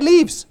the dad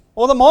leaves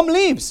or the mom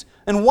leaves.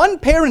 And one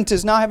parent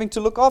is now having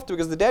to look after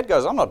because the dad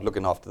goes, I'm not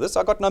looking after this.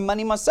 I got no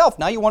money myself.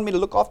 Now you want me to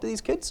look after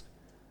these kids?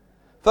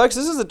 Folks,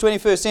 this is the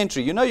 21st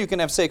century. You know you can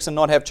have sex and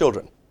not have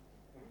children.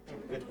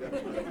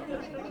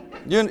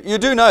 You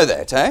do know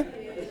that, eh?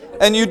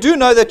 And you do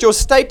know that your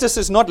status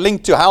is not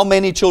linked to how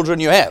many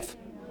children you have.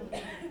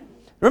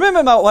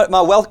 Remember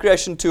my Wealth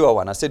Creation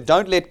 201. I said,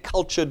 don't let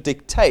culture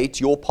dictate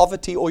your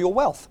poverty or your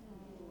wealth.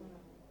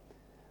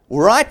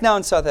 Right now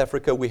in South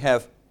Africa, we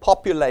have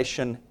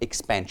population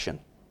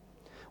expansion.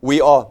 We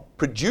are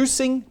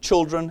producing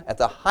children at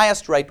the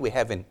highest rate we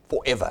have in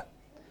forever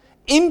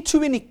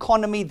into an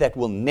economy that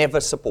will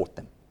never support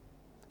them.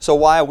 So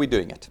why are we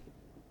doing it?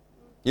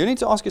 You need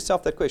to ask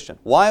yourself that question.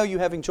 Why are you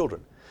having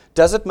children?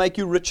 Does it make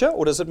you richer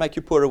or does it make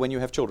you poorer when you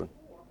have children?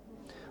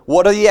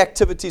 What are the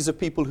activities of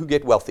people who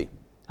get wealthy?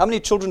 How many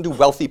children do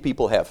wealthy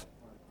people have?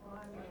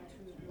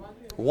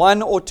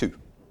 1 or 2.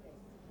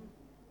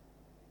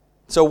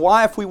 So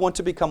why, if we want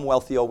to become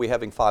wealthy, are we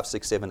having 5,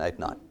 6, 7, 8,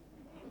 9?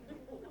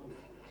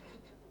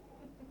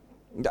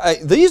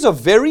 These are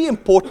very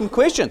important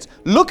questions.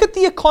 Look at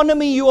the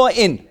economy you are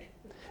in.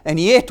 And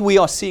yet we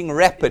are seeing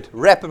rapid.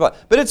 But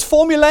it's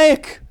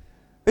formulaic.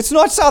 It's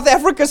not South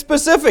Africa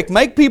specific.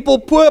 Make people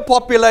poor,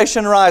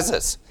 population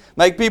rises.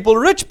 Make people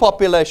rich,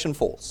 population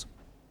falls.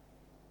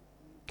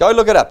 Go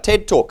look it up.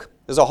 TED Talk.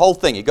 There's a whole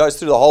thing. He goes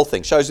through the whole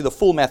thing. Shows you the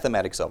full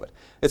mathematics of it.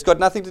 It's got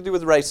nothing to do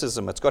with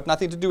racism. It's got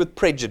nothing to do with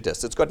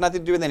prejudice. It's got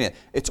nothing to do with anything.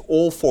 It's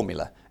all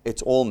formula.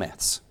 It's all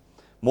maths.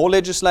 More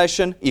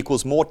legislation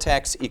equals more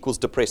tax equals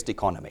depressed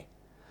economy.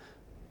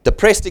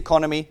 Depressed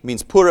economy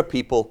means poorer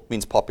people,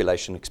 means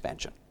population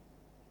expansion.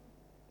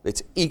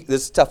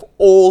 This stuff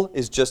all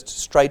is just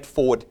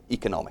straightforward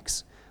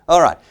economics.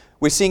 All right.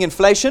 We're seeing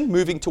inflation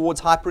moving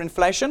towards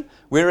hyperinflation,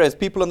 whereas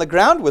people on the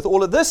ground with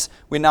all of this,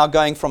 we're now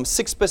going from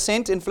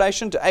 6%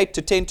 inflation to 8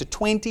 to 10 to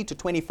 20 to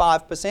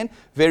 25%.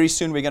 Very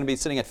soon we're going to be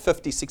sitting at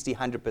 50, 60,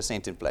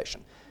 100%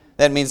 inflation.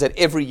 That means that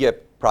every year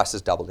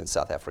prices doubled in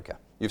South Africa.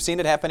 You've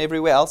seen it happen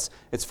everywhere else.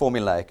 It's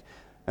formulaic.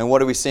 And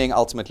what are we seeing?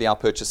 Ultimately, our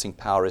purchasing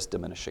power is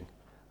diminishing.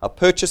 Our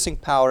purchasing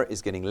power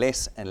is getting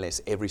less and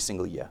less every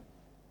single year.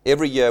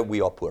 Every year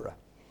we are poorer.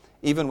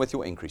 Even with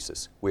your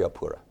increases, we are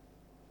poorer.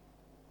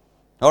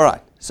 All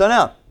right, so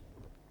now,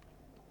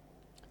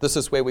 this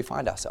is where we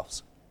find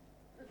ourselves.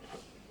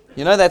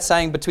 You know that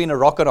saying, between a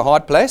rock and a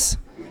hard place?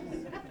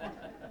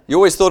 You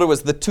always thought it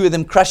was the two of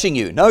them crushing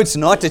you. No, it's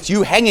not. It's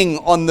you hanging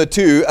on the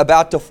two,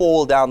 about to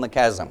fall down the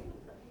chasm.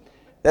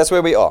 That's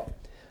where we are.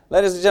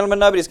 Ladies and gentlemen,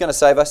 nobody's going to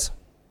save us.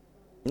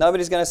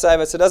 Nobody's going to save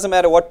us. It doesn't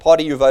matter what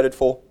party you voted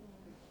for.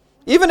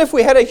 Even if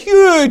we had a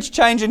huge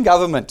change in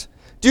government,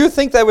 do you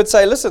think they would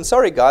say, listen,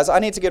 sorry guys, I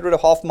need to get rid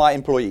of half my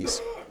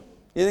employees?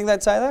 You think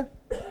they'd say that?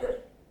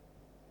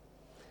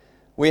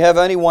 We have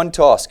only one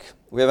task.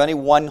 We have only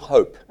one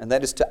hope, and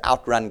that is to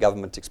outrun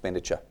government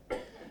expenditure.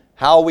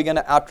 How are we going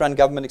to outrun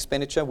government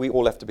expenditure? We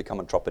all have to become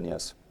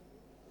entrepreneurs.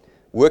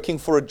 Working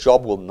for a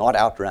job will not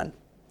outrun.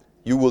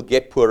 You will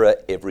get poorer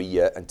every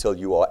year until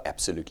you are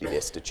absolutely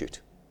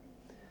destitute.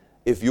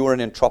 If you're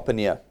an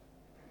entrepreneur,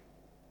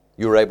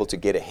 you're able to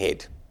get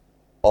ahead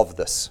of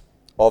this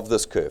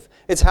curve.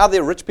 It's how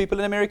the rich people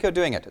in America are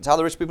doing it. It's how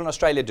the rich people in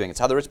Australia are doing it. It's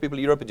how the rich people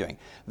in Europe are doing it.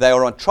 They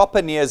are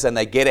entrepreneurs and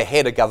they get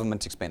ahead of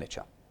government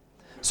expenditure.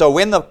 So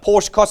when the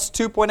Porsche costs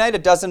 2.8,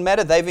 it doesn't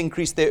matter. They've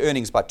increased their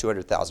earnings by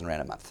 200,000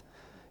 rand a month.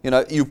 You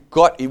know,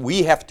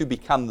 we have to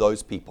become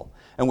those people.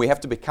 And we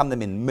have to become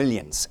them in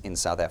millions in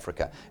South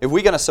Africa. If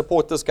we're going to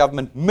support this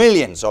government,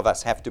 millions of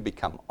us have to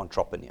become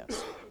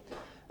entrepreneurs.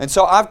 And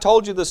so I've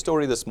told you the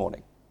story this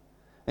morning.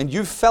 And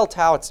you've felt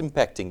how it's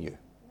impacting you.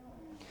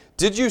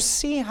 Did you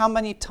see how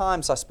many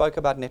times I spoke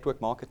about network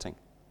marketing?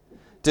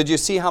 Did you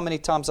see how many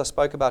times I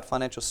spoke about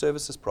financial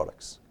services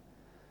products?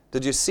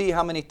 Did you see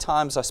how many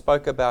times I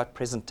spoke about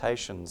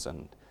presentations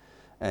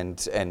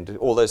and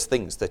all those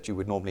things that you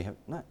would normally have?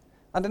 No,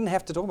 I didn't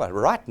have to talk about it.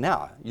 Right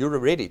now, you're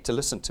ready to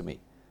listen to me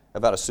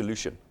about a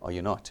solution, are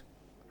you not?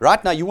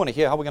 Right now, you want to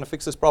hear how we're going to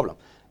fix this problem.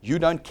 You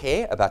don't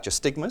care about your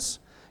stigmas.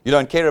 You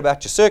don't care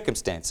about your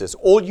circumstances.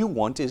 All you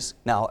want is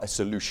now a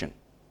solution.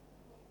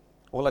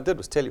 All I did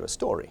was tell you a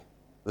story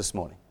this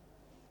morning.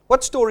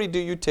 What story do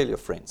you tell your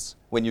friends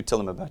when you tell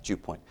them about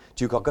DewPoint?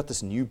 Duke, I've got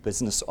this new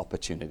business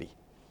opportunity.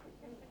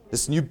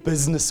 This new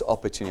business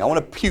opportunity. I want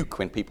to puke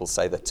when people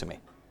say that to me.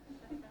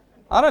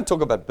 I don't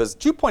talk about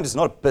business. DewPoint is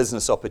not a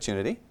business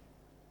opportunity.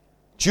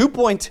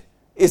 DewPoint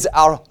is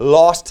our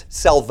last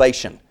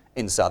salvation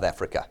in South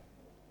Africa.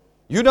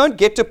 You don't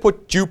get to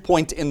put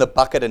DewPoint in the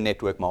bucket of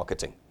network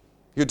marketing.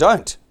 You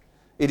don't.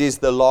 It is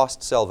the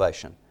last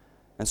salvation.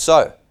 And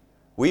so,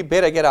 we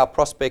better get our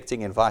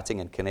prospecting, inviting,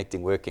 and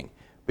connecting working,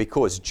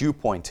 because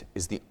DewPoint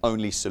is the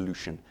only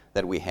solution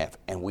that we have,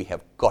 and we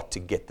have got to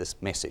get this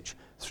message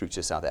through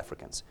to South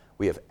Africans.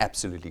 We have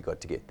absolutely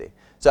got to get there.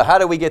 So how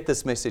do we get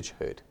this message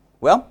heard?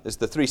 Well, there's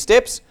the 3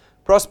 steps: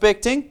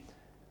 prospecting,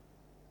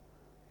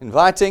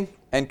 inviting,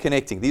 and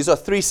connecting. These are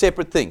 3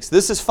 separate things.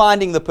 This is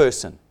finding the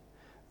person.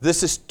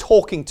 This is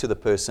talking to the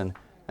person,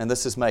 and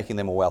this is making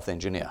them a wealth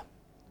engineer.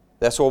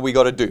 That's what we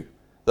got to do.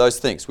 Those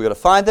things. We got to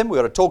find them, we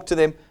got to talk to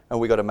them, and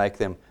we got to make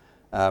them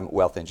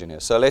wealth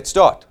engineers. So let's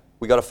start.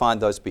 We got to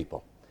find those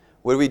people.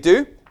 What do we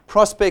do?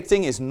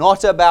 Prospecting is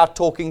not about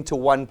talking to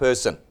one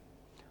person,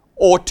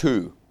 or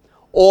 2,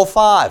 or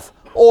 5,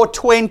 or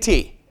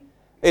 20.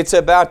 It's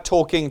about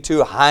talking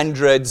to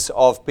hundreds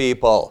of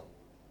people.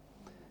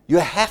 You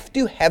have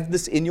to have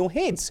this in your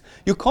heads.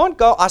 You can't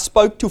go, I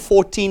spoke to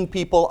 14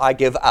 people, I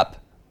give up.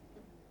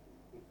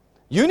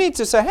 You need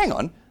to say, hang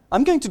on,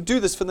 I'm going to do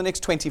this for the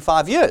next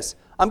 25 years.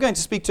 I'm going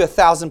to speak to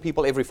 1,000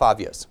 people every 5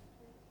 years.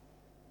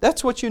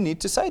 That's what you need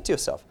to say to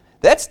yourself.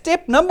 That's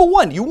step number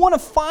 1. You want to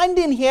find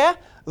in here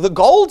the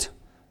gold?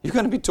 You're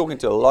going to be talking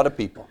to a lot of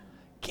people.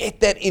 Get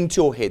that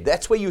into your head.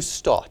 That's where you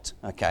start,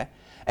 okay?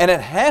 And it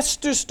has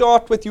to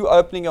start with you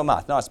opening your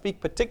mouth. Now, I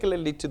speak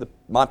particularly to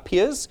my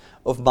peers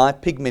of my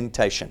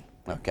pigmentation,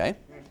 okay?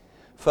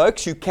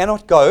 Folks, you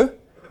cannot go,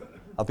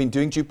 I've been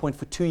doing DewPoint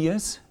for 2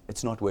 years,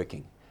 it's not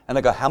working. And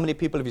I go, how many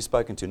people have you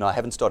spoken to? No, I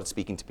haven't started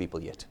speaking to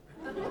people yet.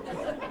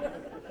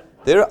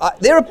 There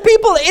are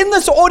people in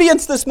this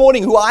audience this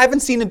morning who I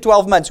haven't seen in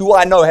 12 months, who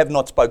I know have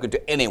not spoken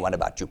to anyone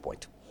about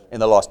DewPoint in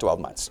the last 12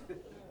 months.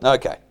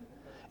 Okay.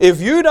 If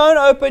you don't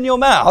open your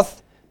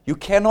mouth, you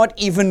cannot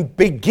even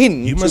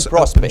begin to prospect. You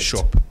must open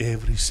shop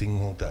every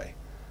single day.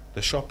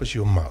 The shop is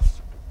your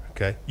mouth.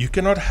 Okay? You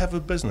cannot have a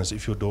business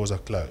if your doors are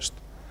closed.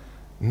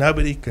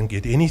 Nobody can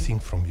get anything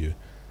from you.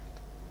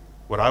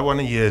 What I want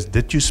to hear is,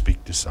 did you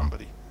speak to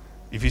somebody?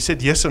 If you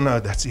said yes or no,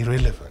 that's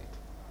irrelevant.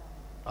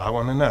 I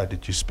want to know,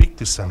 did you speak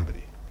to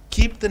somebody?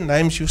 Keep the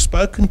names you've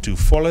spoken to.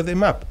 Follow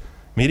them up.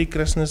 Merry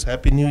Christmas,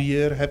 Happy New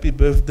Year, Happy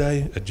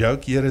Birthday, a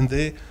joke here and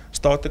there.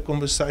 Start a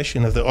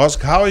conversation. If they ask,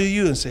 how are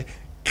you? And say,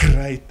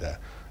 great.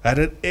 I had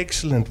an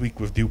excellent week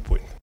with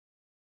DewPoint.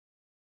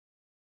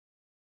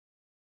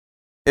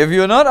 If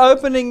you're not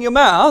opening your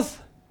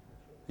mouth,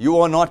 you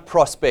are not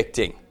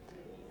prospecting.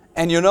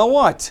 And you know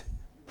what?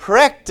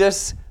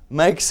 Practice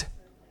makes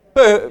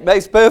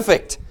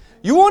perfect.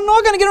 You are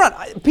not going to get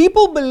around.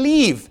 People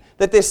believe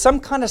that there's some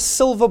kind of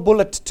silver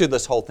bullet to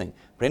this whole thing.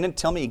 Brendan,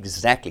 tell me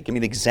exactly, give me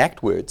the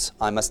exact words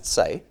I must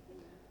say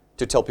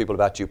to tell people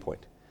about DewPoint.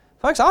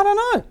 Folks, I don't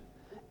know.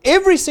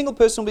 Every single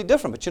person will be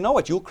different, but you know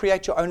what? You'll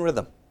create your own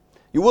rhythm.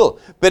 You will.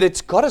 But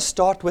it's got to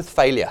start with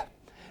failure.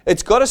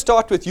 It's got to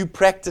start with you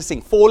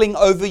practicing, falling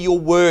over your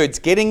words,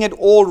 getting it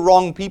all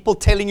wrong, people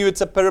telling you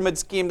it's a pyramid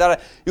scheme.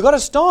 You've got to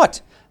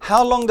start.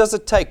 How long does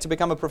it take to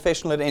become a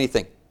professional at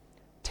anything?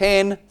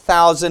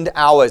 10,000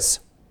 hours.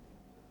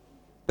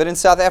 But in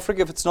South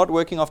Africa, if it's not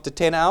working after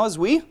 10 hours,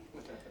 we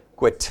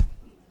quit.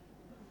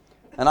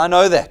 And I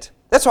know that.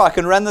 That's why I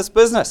can run this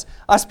business.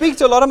 I speak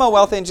to a lot of my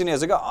wealth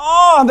engineers. I go,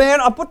 oh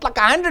man, I put like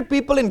 100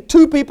 people in,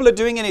 2 people are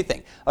doing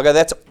anything. I go,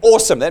 that's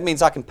awesome. That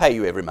means I can pay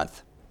you every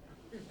month.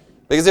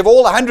 Because if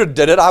all 100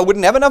 did it, I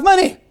wouldn't have enough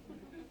money.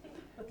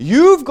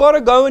 You've got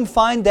to go and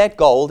find that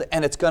gold,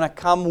 and it's going to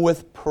come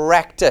with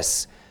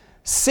practice.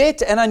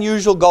 Set an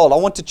unusual goal. I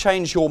want to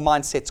change your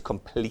mindsets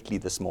completely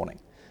this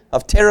morning.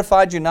 I've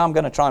terrified you. Now I'm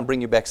going to try and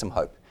bring you back some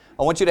hope.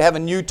 I want you to have a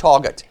new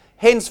target.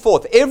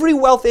 Henceforth, every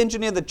wealth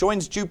engineer that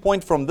joins Dew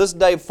Point from this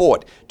day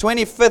forward,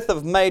 25th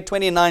of May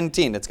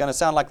 2019, it's going to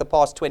sound like the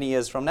past 20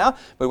 years from now,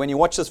 but when you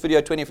watch this video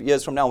 20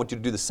 years from now, I want you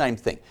to do the same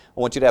thing. I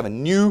want you to have a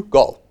new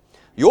goal.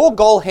 Your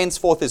goal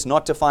henceforth is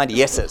not to find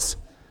yeses.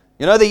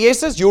 You know the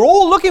yeses? You're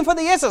all looking for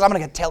the yeses. I'm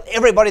going to tell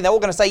everybody they're all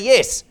going to say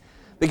yes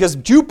because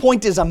Dew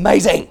Point is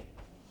amazing.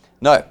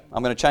 No,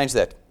 I'm going to change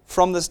that.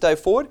 From this day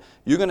forward,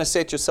 you're going to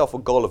set yourself a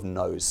goal of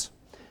no's.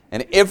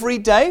 And every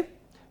day,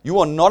 you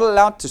are not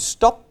allowed to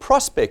stop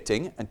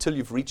prospecting until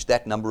you've reached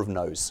that number of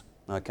no's.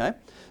 Okay?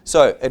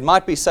 So it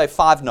might be, say,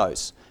 5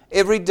 no's.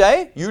 Every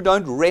day, you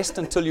don't rest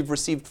until you've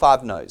received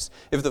 5 no's.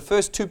 If the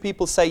first 2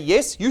 people say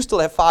yes, you still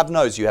have 5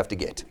 no's you have to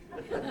get.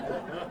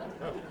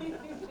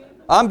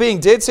 I'm being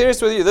dead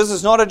serious with you. This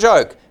is not a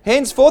joke.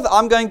 Henceforth,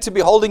 I'm going to be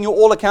holding you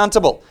all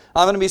accountable.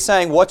 I'm going to be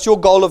saying, what's your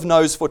goal of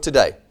no's for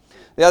today?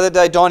 The other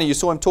day, Donnie, you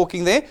saw him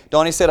talking there.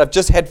 Donnie said, I've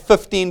just had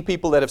 15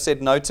 people that have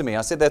said no to me.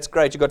 I said, that's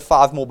great. You've got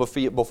 5 more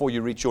before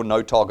you reach your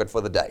no target for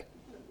the day.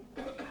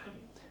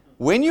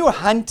 When you're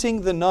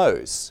hunting the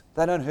no's,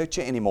 they don't hurt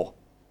you anymore.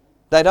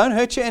 They don't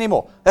hurt you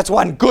anymore. That's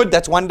 1 good.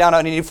 That's 1 down. I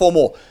only need 4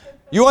 more.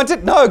 You want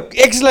it? No.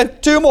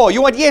 Excellent. 2 more.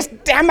 You want yes?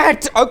 Damn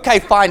it. Okay,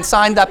 fine.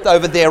 Signed up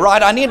over there,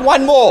 right? I need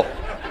 1 more.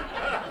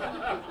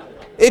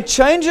 It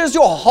changes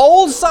your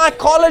whole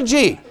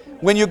psychology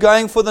when you're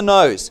going for the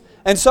no's.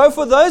 And so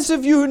for those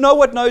of you who know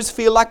what no's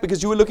feel like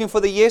because you were looking for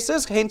the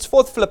yeses,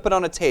 henceforth flip it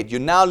on its head. You're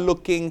now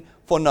looking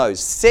for no's.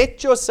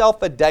 Set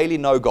yourself a daily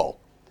no goal.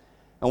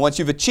 And once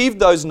you've achieved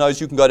those no's,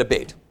 you can go to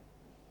bed.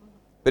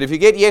 But if you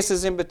get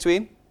yeses in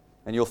between,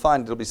 and you'll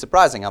find it'll be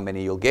surprising how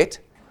many you'll get,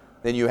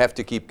 then you have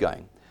to keep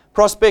going.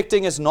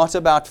 Prospecting is not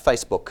about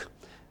Facebook.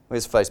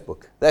 Where's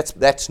Facebook?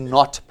 That's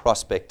not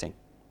prospecting.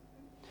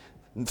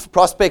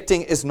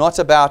 Prospecting is not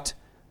about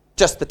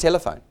just the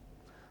telephone.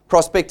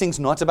 Prospecting is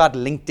not about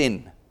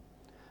LinkedIn.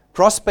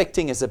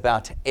 Prospecting is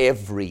about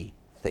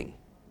everything.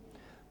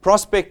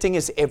 Prospecting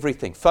is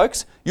everything.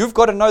 Folks, you've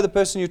got to know the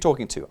person you're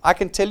talking to. I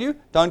can tell you,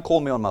 don't call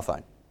me on my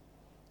phone.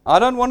 I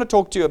don't want to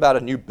talk to you about a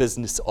new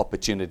business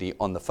opportunity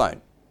on the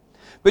phone.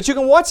 But you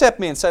can WhatsApp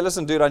me and say,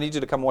 listen, dude, I need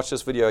you to come watch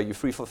this video. Are you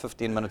free for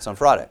 15 minutes on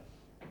Friday?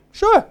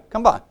 Sure,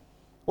 come by.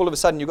 All of a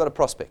sudden, you've got a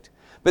prospect.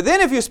 But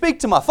then if you speak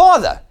to my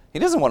father, he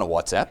doesn't want a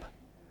WhatsApp.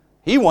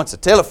 He wants a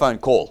telephone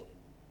call.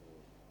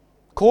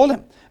 Call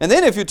him. And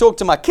then if you talk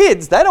to my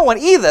kids, they don't want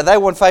either. They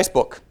want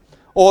Facebook,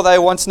 or they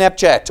want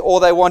Snapchat, or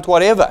they want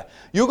whatever.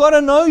 You've got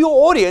to know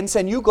your audience,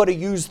 and you've got to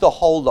use the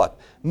whole lot.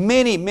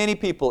 Many, many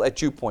people at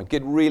Dew Point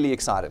get really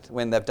excited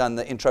when they've done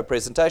the intro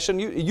presentation.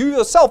 You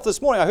yourself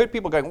this morning, I heard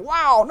people going,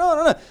 wow,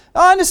 no.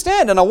 I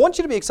understand, and I want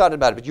you to be excited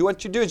about it. But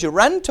what you do is you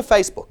run to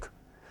Facebook,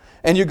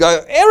 and you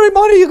go,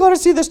 everybody, you got to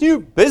see this new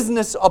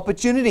business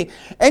opportunity.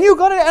 And you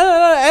got to,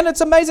 and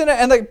it's amazing.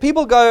 And the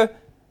people go,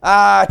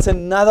 it's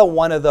another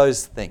one of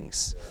those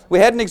things. We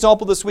had an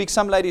example this week.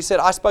 Some lady said,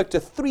 I spoke to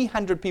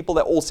 300 people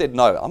that all said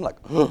no. I'm like,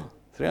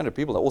 300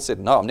 people that all said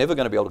no. I'm never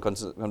going to be able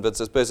to convince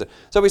this person.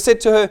 So we said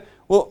to her,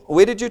 well,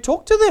 where did you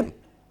talk to them?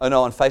 Oh,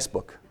 no, on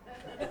Facebook.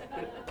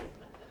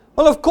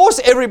 Well, of course,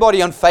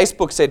 everybody on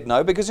Facebook said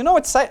no, because you know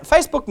what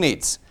Facebook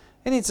needs?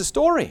 It needs a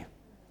story.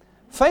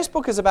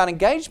 Facebook is about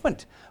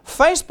engagement.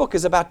 Facebook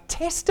is about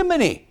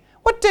testimony.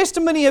 What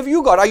testimony have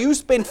you got? Are you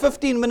spent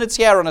 15 minutes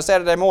here on a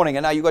Saturday morning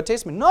and now you got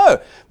testimony?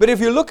 No. But if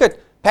you look at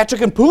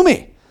Patrick and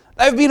Pumi,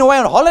 they've been away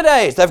on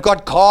holidays. They've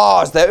got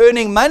cars. They're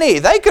earning money.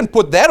 They can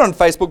put that on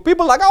Facebook.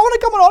 People are like, I want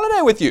to come on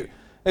holiday with you.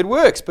 It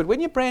works. But when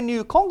you're brand new,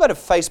 you can't go to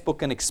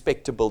Facebook and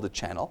expect to build a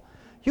channel.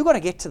 You've got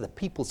to get to the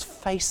people's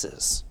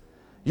faces.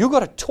 You've got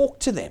to talk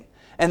to them.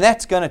 And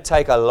that's going to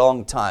take a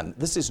long time.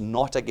 This is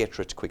not a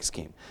get-rich-quick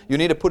scheme. You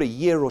need to put a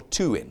year or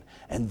 2 in,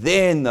 and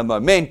then the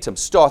momentum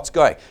starts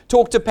going.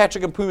 Talk to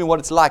Patrick and Pumi what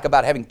it's like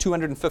about having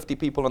 250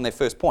 people on their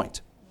first point.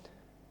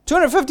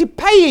 250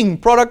 paying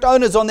product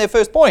owners on their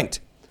first point.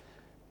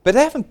 But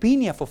they haven't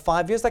been here for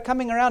 5 years. They're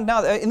coming around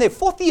now. They're in their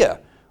 4th year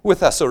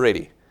with us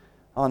already.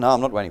 Oh, no,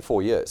 I'm not waiting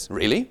 4 years.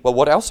 Really? Well,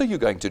 what else are you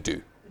going to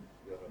do?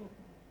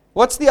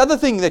 What's the other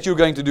thing that you're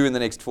going to do in the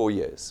next 4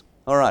 years?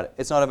 All right,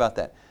 it's not about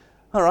that.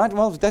 All right,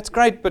 well, that's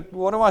great, but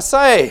what do I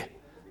say?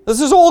 This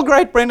is all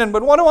great, Brendan,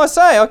 but what do I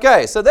say?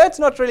 Okay, so that's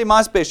not really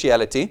my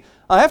speciality.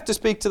 I have to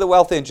speak to the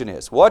wealth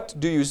engineers. What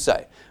do you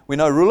say? We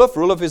know Roelof.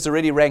 Roelof is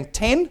already ranked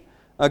 10,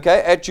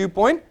 okay, at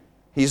DewPoint.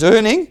 He's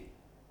earning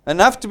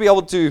enough to be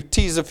able to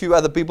tease a few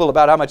other people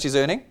about how much he's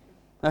earning,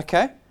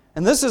 okay?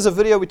 And this is a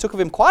video we took of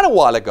him quite a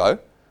while ago,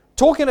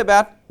 talking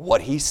about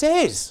what he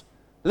says.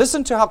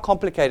 Listen to how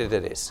complicated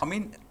it is. I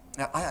mean,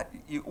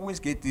 you always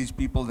get these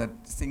people that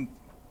think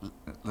a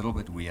little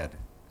bit weird.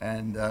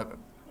 And a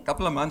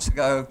couple of months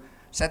ago,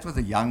 sat with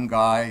a young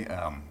guy,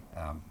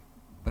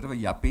 bit of a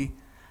yuppie,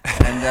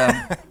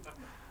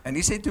 and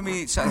he said to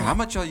me, so how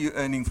much are you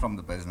earning from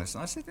the business?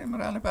 And I said to him,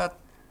 around about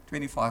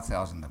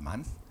 25,000 a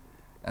month.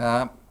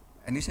 And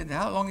he said,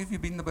 how long have you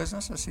been in the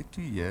business? I said,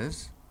 2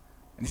 years.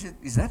 And he said,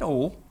 is that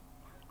all?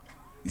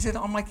 He said,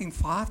 I'm making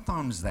 5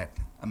 times that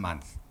a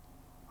month.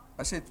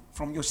 I said,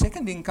 from your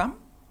second income?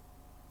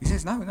 He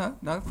says,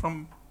 no,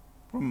 from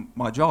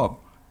my job.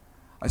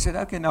 I said,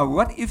 okay, now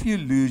what if you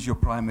lose your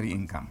primary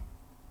income?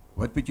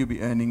 What would you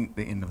be earning at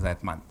the end of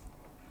that month?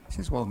 He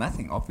says, well,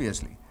 nothing,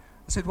 obviously.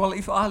 I said, well,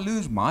 if I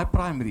lose my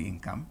primary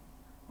income,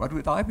 what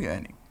would I be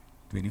earning?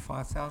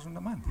 25,000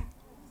 a month.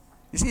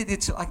 You see,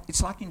 it's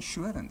like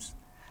insurance.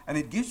 And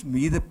it gives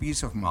me the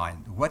peace of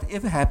mind.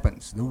 Whatever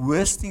happens, the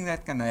worst thing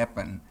that can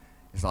happen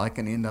is I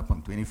can end up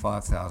on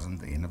 25,000 at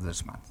the end of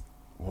this month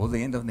or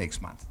the end of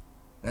next month.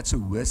 That's the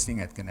worst thing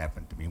that can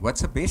happen to me.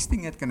 What's the best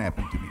thing that can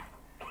happen to me?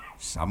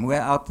 Somewhere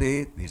out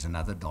there, there's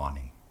another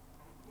Donnie.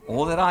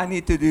 All that I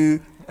need to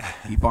do,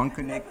 keep on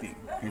connecting.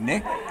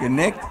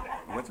 Connect.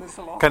 What was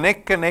the last?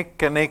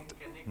 Connect.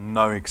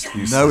 No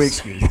excuses. No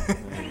excuses.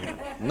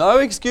 No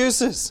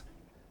excuses.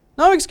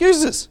 No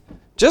excuses.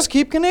 Just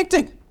keep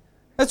connecting.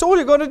 That's all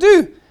you've got to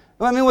do.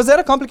 I mean, was that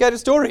a complicated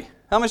story?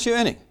 How much are you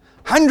earning?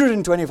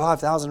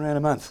 125,000 Rand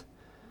a month.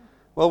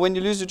 Well, when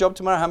you lose your job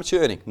tomorrow, how much are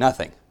you earning?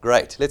 Nothing.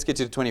 Great. Let's get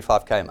you to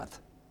 25K a month.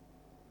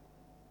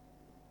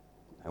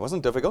 It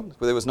wasn't difficult.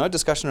 There was no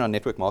discussion around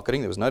network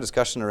marketing. There was no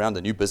discussion around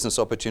the new business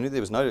opportunity.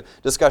 There was no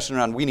discussion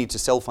around we need to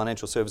sell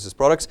financial services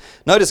products.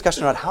 No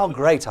discussion around how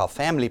great our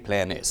family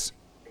plan is.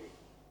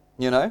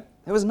 You know,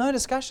 there was no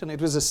discussion.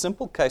 It was a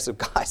simple case of,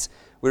 guys,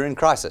 we're in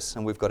crisis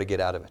and we've got to get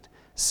out of it.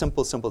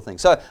 Simple thing.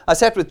 So I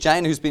sat with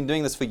Jane, who's been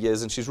doing this for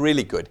years, and she's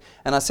really good.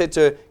 And I said to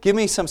her, give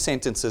me some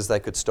sentences they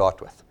could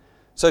start with.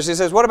 So she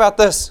says, what about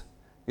this?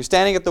 You're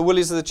standing at the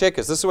Woolies of the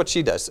Checkers. This is what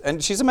she does.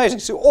 And she's amazing.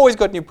 She's always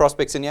got new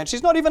prospects in here. And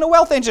she's not even a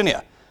wealth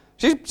engineer.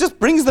 She just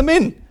brings them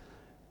in.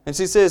 And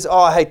she says, oh,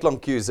 I hate long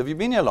queues. Have you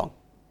been here long?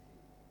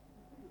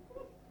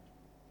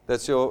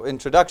 That's your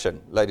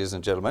introduction, ladies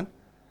and gentlemen.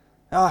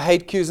 Oh, I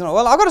hate queues.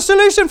 Well, I've got a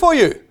solution for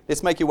you.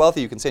 Let's make you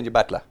wealthy. You can send your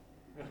butler.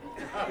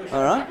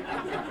 All right?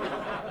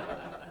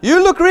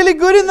 You look really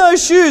good in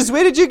those shoes.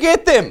 Where did you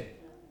get them?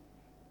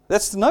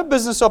 That's no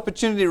business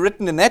opportunity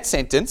written in that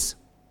sentence.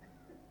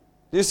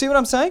 Do you see what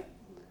I'm saying?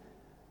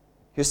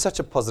 You're such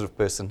a positive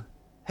person.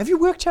 Have you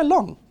worked here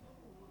long?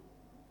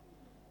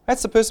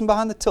 That's the person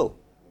behind the till.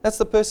 That's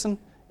the person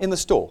in the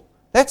store.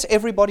 That's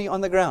everybody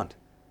on the ground.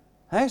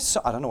 Hey,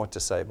 so, I don't know what to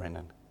say,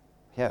 Brendan.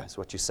 Here's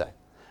what you say.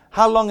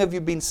 How long have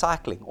you been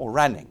cycling or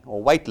running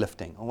or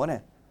weightlifting or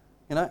whatever?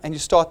 You know, and you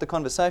start the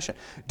conversation.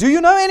 Do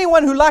you know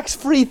anyone who likes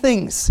free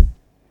things?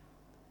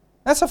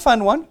 That's a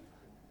fun one.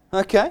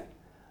 Okay.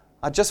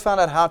 I just found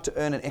out how to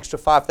earn an extra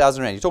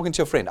 5,000 Rand. You're talking to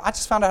your friend. I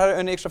just found out how to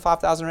earn an extra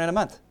 5,000 Rand a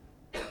month.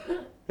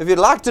 If you'd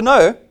like to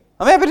know,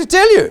 I'm happy to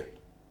tell you.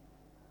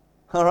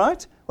 All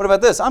right? What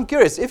about this? I'm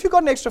curious. If you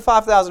got an extra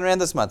 5,000 Rand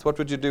this month, what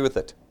would you do with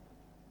it?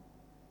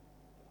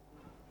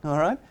 All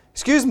right?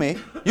 Excuse me.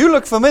 You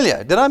look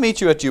familiar. Did I meet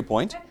you at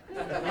DewPoint?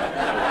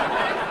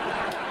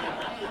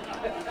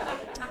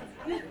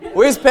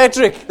 Where's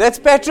Patrick? That's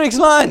Patrick's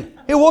line.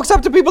 He walks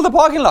up to people in the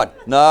parking lot.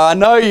 No, I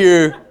know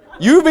you.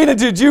 You've been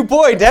to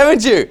DewPoint,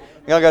 haven't you?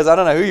 The guy goes, I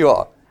don't know who you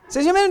are. He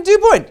says, you mean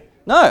DewPoint?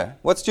 No.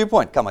 What's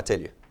DewPoint? Come, I tell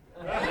you.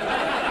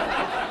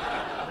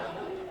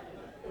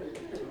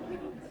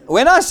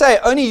 When I say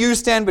only you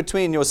stand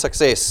between your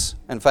success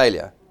and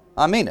failure,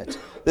 I mean it.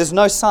 There's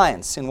no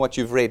science in what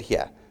you've read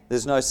here.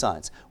 There's no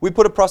science. We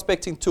put a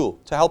prospecting tool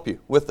to help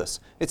you with this.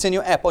 It's in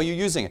your app. Are you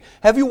using it?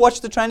 Have you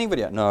watched the training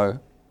video? No.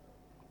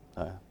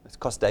 No. It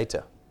costs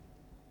data.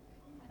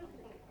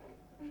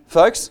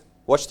 Folks,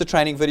 watch the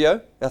training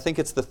video. I think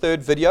it's the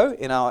third video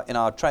in our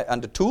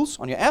under tools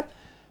on your app.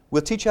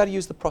 We'll teach you how to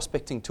use the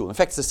prospecting tool. In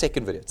fact, it's the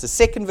second video. It's the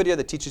second video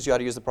that teaches you how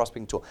to use the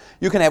prospecting tool.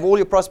 You can have all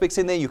your prospects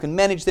in there. You can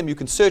manage them. You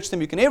can search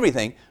them. You can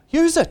everything.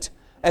 Use it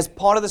as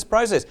part of this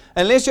process.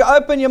 Unless you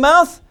open your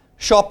mouth,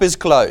 shop is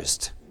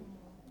closed.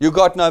 You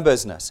got no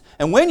business.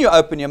 And when you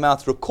open your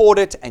mouth, record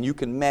it, and you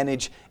can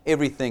manage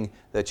everything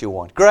that you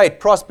want. Great.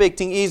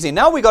 Prospecting easy.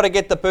 Now we got to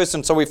get the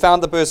person. So we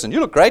found the person. You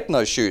look great in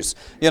those shoes.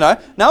 You know.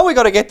 Now we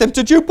got to get them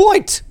to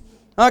DewPoint.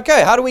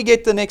 Okay, how do we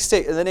get the next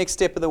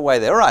step of the way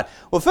there? All right.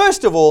 Well,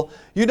 first of all,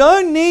 you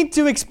don't need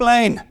to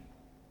explain.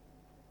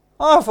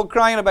 Oh, for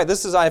crying out loud.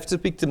 I have to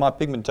speak to my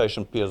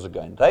pigmentation peers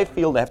again. They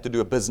feel they have to do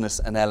a business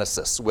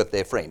analysis with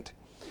their friend.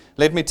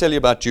 Let me tell you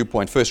about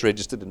DewPoint. First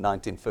registered in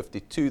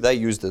 1952. They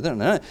used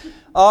it.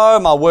 Oh,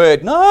 my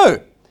word.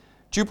 No.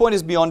 DewPoint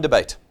is beyond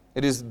debate.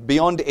 It is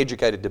beyond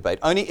educated debate.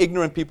 Only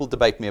ignorant people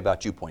debate me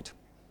about Dew Point.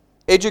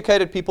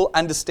 Educated people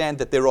understand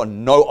that there are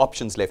no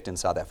options left in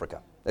South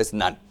Africa. There's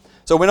none.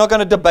 So we're not going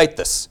to debate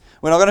this.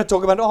 We're not going to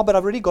talk about, oh, but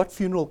I've already got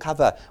funeral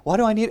cover. Why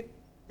do I need it?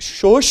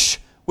 Shush.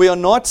 We are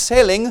not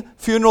selling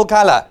funeral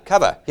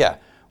cover here.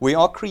 We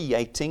are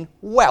creating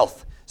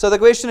wealth. So the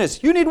question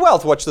is, you need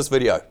wealth, watch this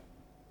video.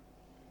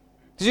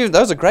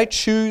 Those are great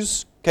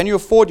shoes. Can you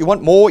afford? You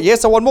want more?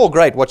 Yes, I want more.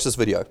 Great, watch this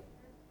video.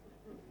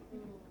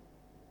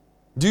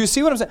 Do you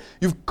see what I'm saying?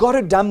 You've got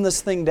to dumb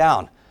this thing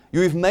down.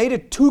 You've made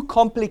it too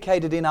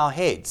complicated in our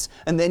heads,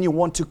 and then you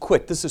want to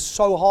quit. This is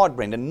so hard,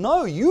 Brendan.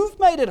 No, you've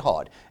made it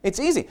hard. It's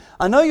easy.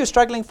 I know you're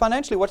struggling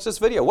financially. Watch this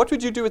video. What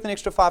would you do with an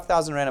extra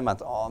 5,000 Rand a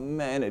month? Oh,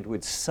 man, it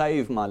would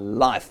save my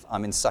life.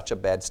 I'm in such a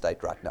bad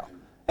state right now.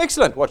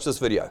 Excellent. Watch this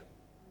video.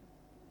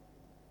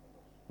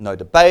 No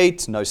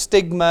debate, no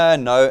stigma,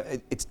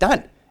 it's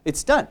done.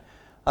 It's done.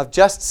 I've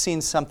just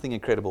seen something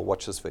incredible.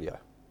 Watch this video.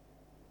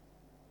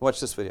 Watch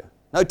this video.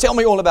 No, tell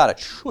me all about it.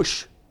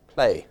 Shush.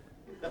 Play.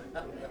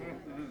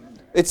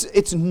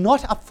 It's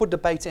not up for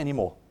debate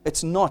anymore.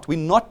 It's not. We're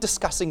not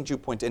discussing Dew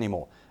Point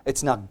anymore.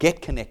 It's now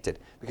get connected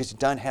because you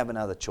don't have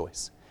another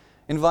choice.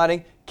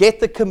 Inviting, get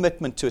the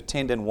commitment to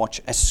attend and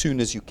watch as soon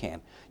as you can.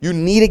 You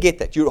need to get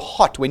that. You're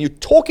hot. When you're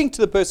talking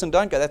to the person,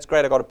 don't go, that's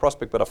great, I got a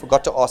prospect, but I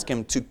forgot to ask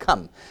him to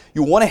come.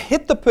 You want to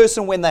hit the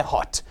person when they're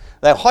hot.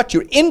 They're hot,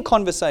 you're in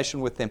conversation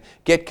with them.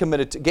 Get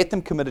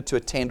them committed to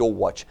attend or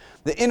watch.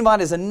 The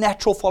invite is a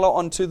natural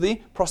follow-on to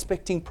the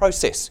prospecting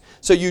process.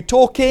 So you're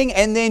talking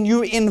and then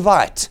you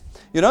invite.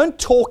 You don't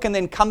talk and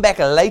then come back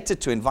later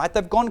to invite.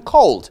 They've gone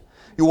cold.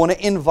 You want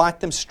to invite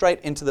them straight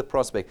into the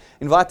prospect.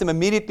 Invite them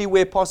immediately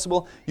where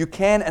possible. You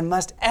can and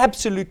must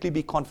absolutely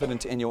be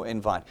confident in your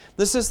invite.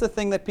 This is the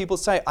thing that people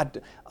say,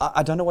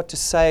 I don't know what to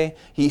say.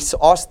 He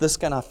asked this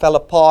guy and I fell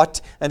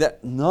apart.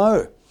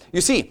 No.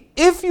 You see,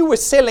 if you were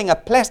selling a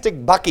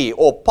plastic bucky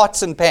or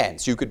pots and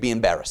pans, you could be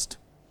embarrassed.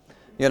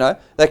 You know,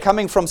 they're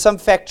coming from some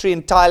factory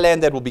in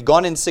Thailand that will be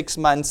gone in 6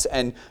 months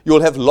and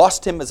you'll have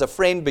lost him as a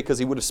friend because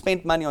he would have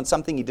spent money on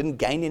something he didn't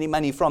gain any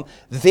money from.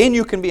 Then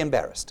you can be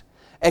embarrassed.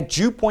 At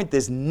Dew Point,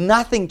 there's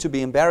nothing to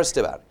be embarrassed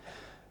about.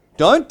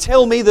 Don't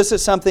tell me this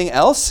is something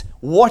else.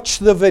 Watch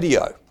the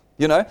video.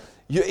 You know,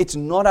 it's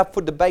not up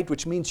for debate,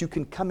 which means you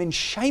can come in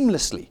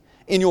shamelessly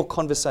in your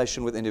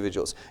conversation with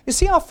individuals. You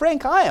see how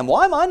frank I am.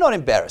 Why am I not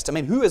embarrassed? I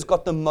mean, who has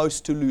got the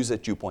most to lose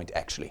at Dew Point,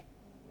 actually?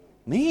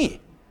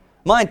 Me.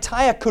 My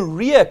entire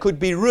career could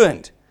be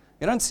ruined.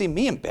 You don't see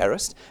me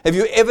embarrassed. Have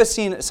you ever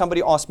seen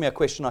somebody ask me a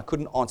question I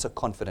couldn't answer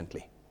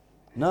confidently?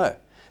 No.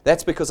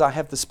 That's because I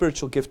have the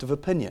spiritual gift of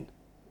opinion.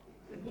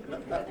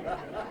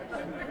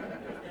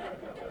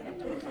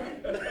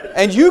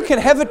 And you can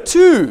have it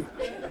too.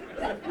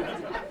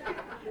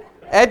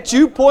 At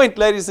Dew Point,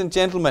 ladies and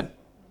gentlemen,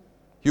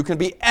 you can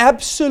be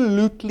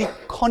absolutely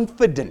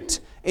confident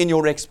in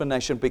your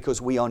explanation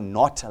because we are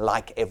not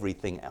like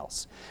everything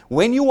else.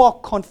 When you are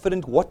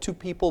confident, what do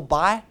people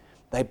buy?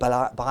 They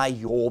buy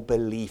your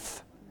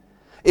belief.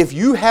 If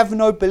you have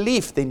no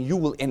belief, then you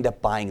will end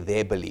up buying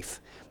their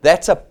belief.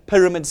 That's a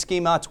pyramid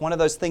schema. It's one of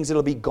those things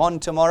that'll be gone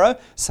tomorrow.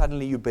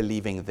 Suddenly you're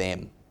believing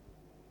them.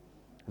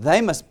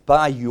 They must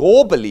buy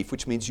your belief,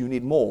 which means you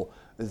need more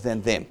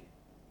than them.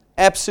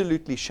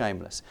 Absolutely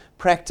shameless.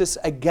 Practice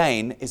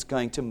again is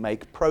going to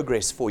make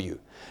progress for you.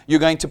 You're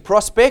going to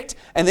prospect,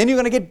 and then you're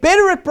going to get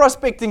better at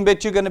prospecting,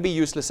 but you're going to be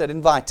useless at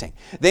inviting.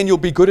 Then you'll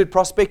be good at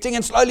prospecting,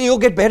 and slowly you'll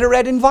get better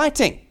at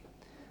inviting.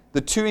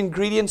 The two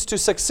ingredients to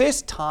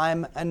success,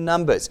 time and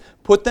numbers.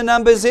 Put the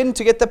numbers in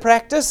to get the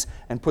practice,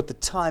 and put the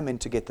time in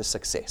to get the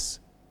success.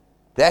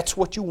 That's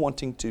what you're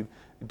wanting to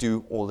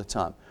do all the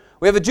time.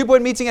 We have a Dew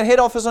Point meeting at head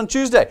office on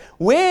Tuesday,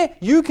 where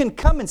you can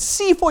come and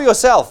see for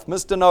yourself,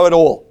 Mr.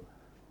 Know-It-All.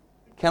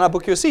 Can I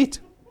book your seat?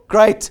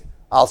 Great.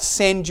 I'll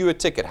send you a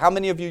ticket. How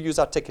many of you use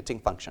our ticketing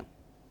function?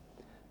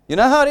 You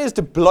know how it is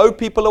to blow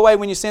people away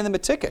when you send them a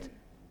ticket?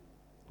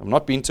 I've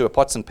not been to a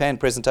pots and pan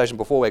presentation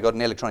before where I got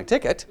an electronic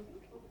ticket.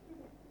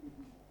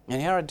 And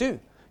here I do.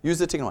 Use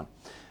the ticket one.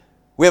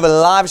 We have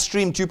a live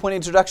stream Dew Point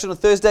introduction on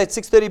Thursday at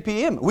 6:30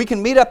 p.m. We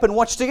can meet up and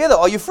watch together.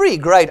 Are you free?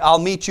 Great. I'll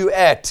meet you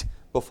at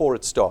before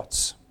it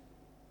starts.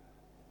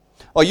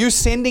 Are you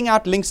sending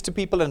out links to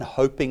people and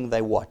hoping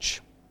they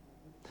watch?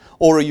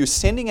 Or are you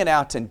sending it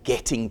out and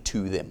getting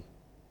to them?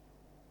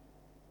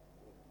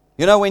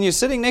 You know, when you're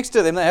sitting next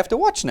to them, they have to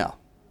watch now.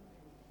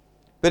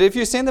 But if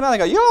you send them out, they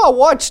go, yeah, I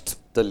watched.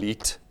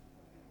 Delete.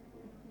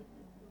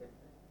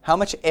 How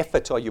much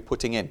effort are you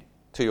putting in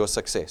to your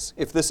success?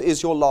 If this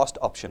is your last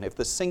option, if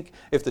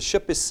the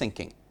ship is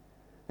sinking,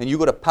 and you've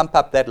got to pump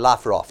up that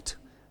life raft,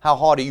 how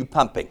hard are you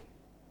pumping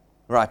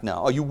right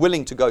now? Are you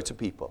willing to go to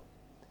people?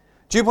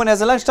 Dew Point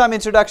has a lunchtime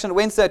introduction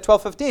Wednesday at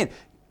 12:15.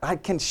 I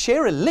can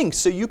share a link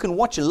so you can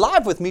watch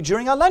live with me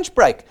during our lunch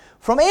break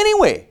from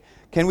anywhere.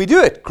 Can we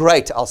do it?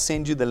 Great. I'll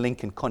send you the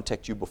link and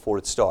contact you before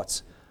it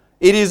starts.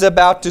 It is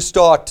about to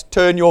start.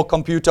 Turn your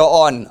computer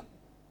on.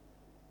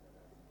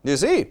 You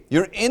see,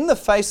 you're in the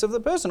face of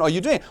the person. Are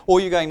you doing it? Or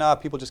are you going, no,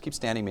 people just keep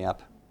standing me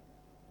up.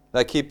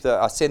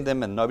 I send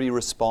them and nobody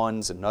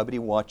responds and nobody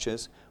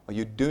watches. Are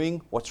you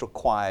doing what's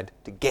required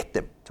to get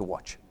them to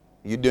watch?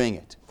 Are you doing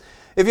it?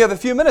 If you have a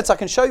few minutes, I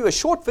can show you a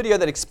short video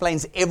that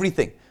explains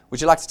everything.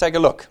 Would you like to take a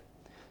look?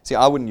 See,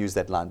 I wouldn't use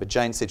that line, but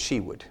Jane said she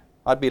would.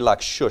 I'd be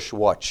like, shush,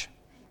 watch.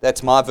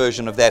 That's my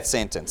version of that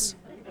sentence.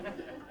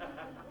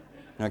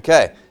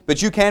 Okay,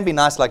 but you can be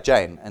nice like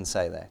Jane and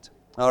say that.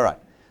 All right.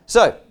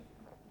 So,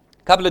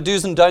 a couple of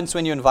do's and don'ts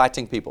when you're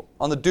inviting people.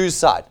 On the do's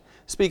side,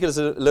 speak as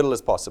little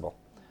as possible.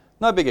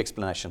 No big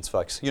explanations,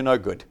 folks. You're no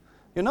good.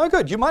 You're no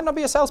good. You might not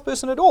be a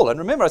salesperson at all. And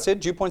remember, I said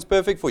Dew Point's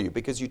perfect for you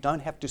because you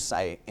don't have to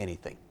say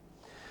anything.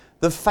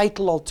 The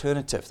fatal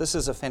alternative. This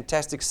is a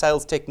fantastic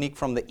sales technique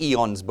from the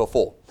eons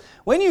before.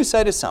 When you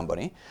say to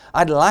somebody,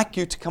 I'd like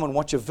you to come and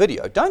watch a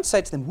video, don't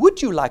say to them,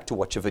 would you like to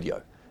watch a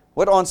video?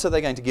 What answer are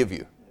they going to give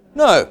you?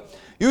 No.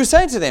 You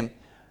say to them,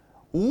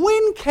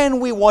 when can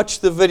we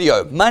watch the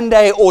video?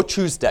 Monday or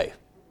Tuesday?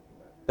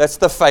 That's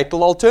the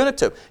fatal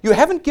alternative. You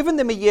haven't given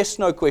them a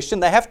yes-no question.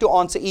 They have to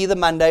answer either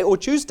Monday or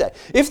Tuesday.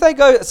 If they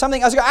go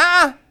something else, you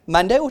go,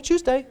 Monday or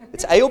Tuesday.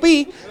 It's A or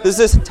B. This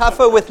is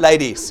tougher with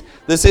ladies.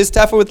 This is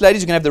tougher with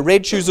ladies. You can have the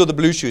red shoes or the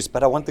blue shoes,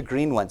 but I want the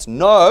green ones.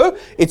 No,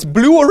 it's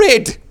blue or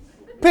red.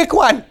 Pick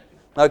one.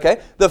 Okay?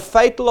 The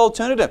fatal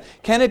alternative.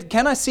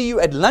 Can I see you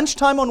at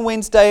lunchtime on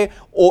Wednesday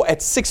or at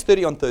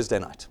 6:30 on Thursday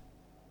night?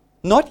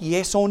 Not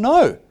yes or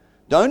no.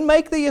 Don't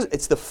make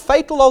it's the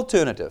fatal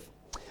alternative.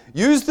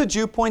 Use the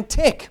Dew Point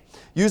tech.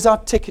 Use our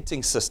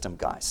ticketing system,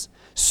 guys.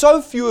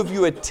 So few of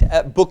you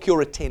book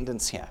your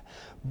attendance here.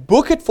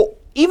 Book it for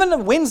even a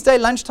Wednesday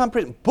lunchtime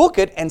present. Book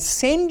it and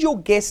send your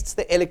guests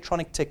the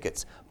electronic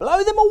tickets.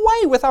 Blow them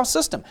away with our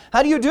system.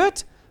 How do you do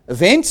it?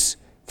 Events,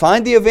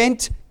 find the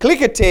event,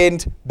 click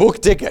attend,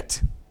 book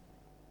ticket.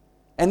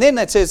 And then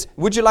that says,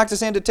 would you like to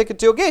send a ticket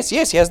to your guests?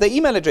 Yes, here's their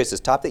email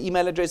addresses. Type the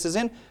email addresses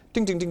in,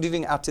 ding, ding, ding, ding,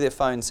 ding, out to their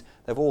phones.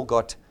 They've all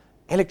got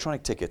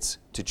electronic tickets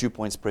to Dew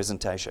Point's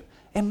presentation.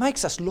 It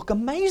makes us look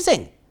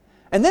amazing.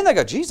 And then they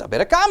go, geez, I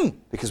better come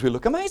because we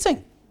look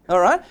amazing. All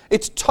right?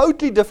 It's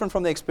totally different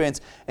from the experience.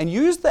 And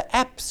use the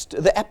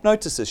app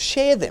notices.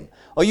 Share them.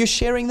 Are you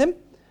sharing them?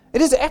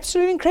 It is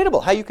absolutely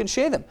incredible how you can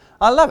share them.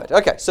 I love it.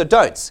 Okay, so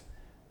don'ts.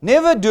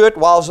 Never do it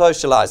while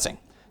socializing.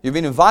 You've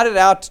been invited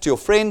out to your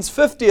friend's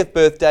 50th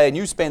birthday and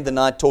you spend the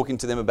night talking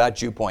to them about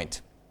Dew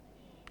Point.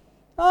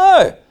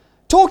 Oh,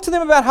 talk to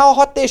them about how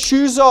hot their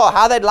shoes are,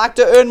 how they'd like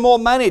to earn more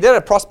money. They're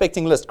a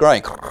prospecting list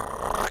growing.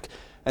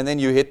 And then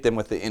you hit them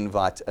with the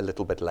invite a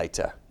little bit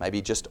later.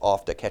 Maybe just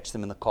after, catch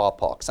them in the car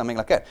park, something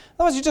like that.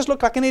 Otherwise, you just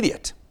look like an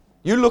idiot.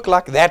 You look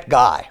like that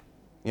guy,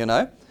 you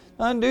know.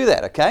 Don't do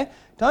that, okay?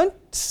 Don't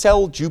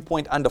sell Dew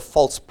Point under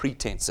false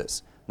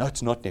pretenses. No,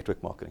 it's not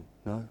network marketing.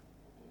 No.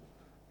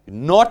 You're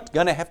not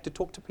going to have to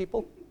talk to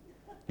people.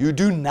 You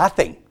do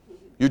nothing.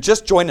 You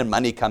just join and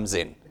money comes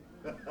in.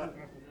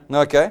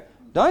 Okay?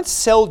 Don't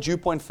sell Dew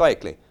Point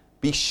fakely.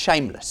 Be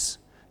shameless.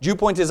 Dew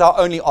Point is our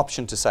only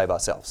option to save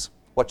ourselves.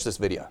 Watch this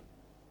video.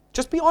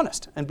 Just be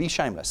honest and be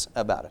shameless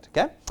about it,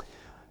 okay?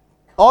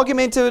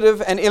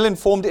 Argumentative and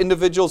ill-informed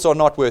individuals are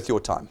not worth your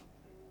time.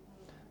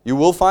 You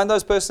will find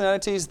those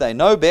personalities. They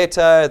know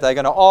better. They're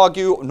going to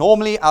argue,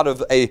 normally out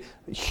of a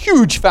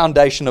huge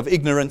foundation of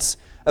ignorance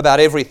about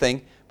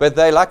everything. But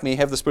they, like me,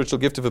 have the spiritual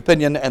gift of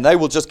opinion, and they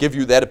will just give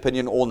you that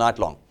opinion all night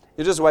long.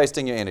 You're just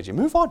wasting your energy.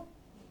 Move on.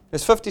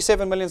 There's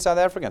 57 million South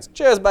Africans.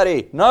 Cheers,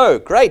 buddy. No,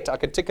 great. I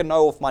can tick a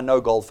no off my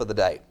no goal for the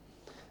day.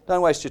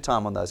 Don't waste your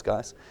time on those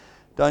guys.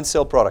 Don't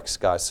sell products,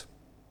 guys.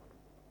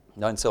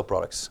 Don't sell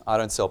products. I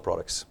don't sell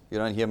products. You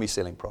don't hear me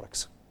selling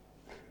products.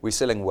 We're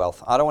selling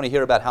wealth. I don't want to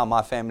hear about how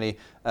my family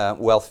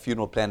wealth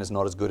funeral plan is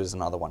not as good as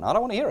another one. I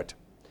don't want to hear it.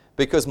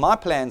 Because my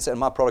plans and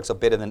my products are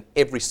better than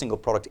every single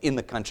product in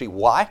the country.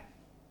 Why?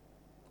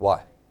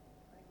 Why?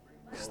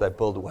 Because they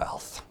build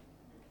wealth.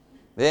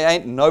 There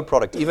ain't no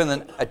product,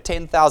 even a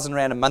 10,000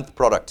 Rand a month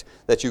product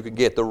that you could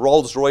get. The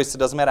Rolls Royce, it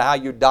doesn't matter how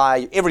you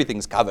die,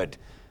 everything's covered.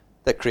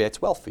 That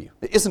creates wealth for you.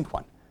 There isn't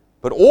one.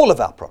 But all of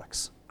our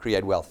products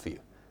create wealth for you.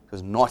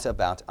 It's not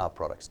about our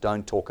products.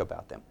 Don't talk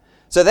about them.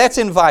 So that's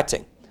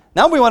inviting.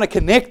 Now we want to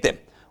connect them.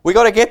 We've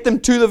got to get them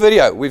to the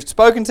video. We've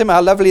spoken to them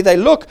how lovely they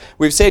look.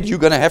 We've said you're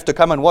going to have to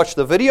come and watch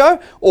the video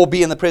or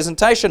be in the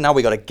presentation. Now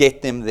we've got to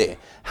get them there.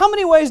 How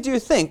many ways do you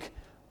think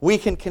we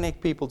can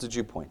connect people to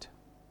Dew Point?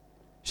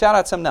 Shout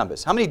out some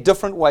numbers. How many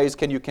different ways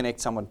can you connect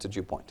someone to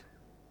Dew Point?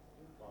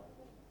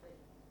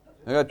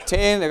 We've got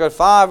 10, we've got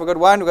 5, we've got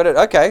 1, we've got it.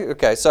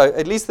 Okay. So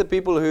at least the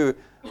people who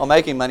are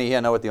making money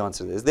here know what the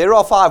answer is. There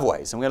are 5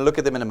 ways, and we're going to look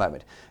at them in a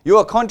moment. You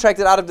are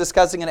contracted out of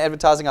discussing and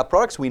advertising our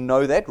products. We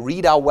know that.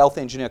 Read our Wealth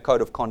Engineer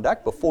Code of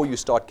Conduct before you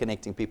start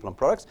connecting people and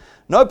products.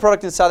 No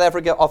product in South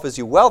Africa offers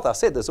you wealth. I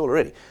said this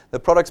already. The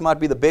products might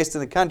be the best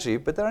in the country,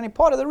 but they're only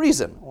part of the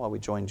reason why we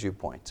joined Dew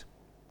Point.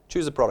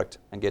 Choose a product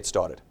and get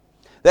started.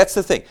 That's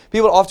the thing.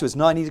 People afterwards,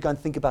 no, I need to go and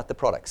think about the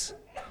products.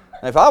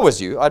 And if I was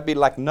you, I'd be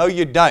like, no,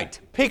 you don't.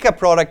 Pick a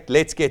product,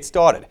 let's get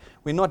started.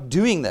 We're not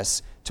doing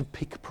this to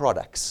pick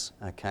products,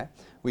 okay?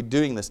 We're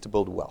doing this to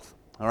build wealth.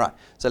 All right,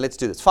 so let's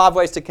do this. 5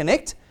 ways to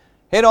connect.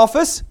 Head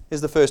office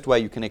is the first way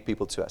you connect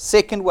people to us.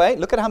 Second way,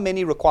 look at how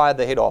many require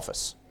the head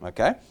office.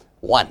 Okay?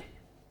 One.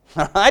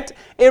 All right?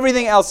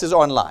 Everything else is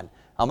online.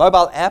 Our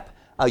mobile app,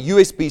 our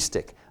USB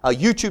stick, our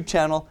YouTube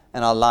channel,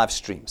 and our live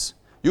streams.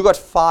 You've got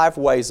 5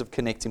 ways of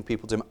connecting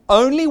people to Him.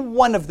 Only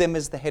one of them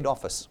is the head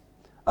office.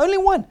 Only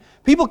one.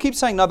 People keep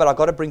saying, no, but I've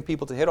got to bring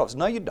people to the head office.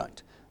 No, you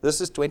don't.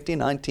 This is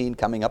 2019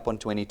 coming up on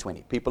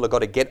 2020. People have got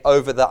to get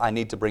over the I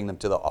need to bring them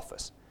to the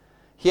office.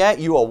 Here,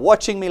 you are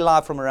watching me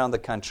live from around the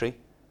country,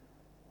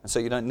 and so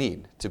you don't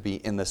need to be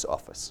in this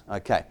office.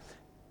 Okay.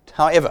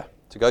 However,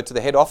 to go to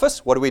the head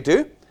office, what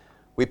do?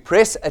 We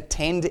press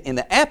attend in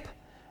the app,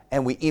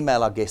 and we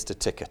email our guest a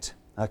ticket.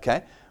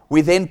 Okay.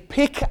 We then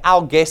pick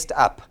our guest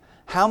up.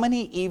 How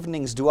many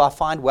evenings do I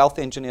find wealth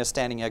engineers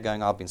standing here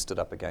going, I've been stood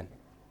up again.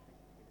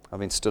 I've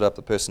been stood up,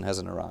 the person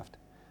hasn't arrived.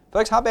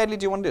 Folks, how badly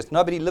do you want to do this?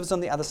 Nobody lives on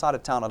the other side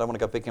of town. I don't want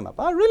to go pick him up.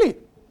 Oh, really?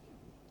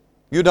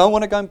 You don't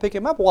want to go and pick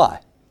him up? Why?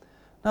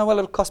 No, well,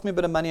 it'll cost me a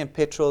bit of money and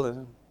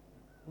petrol.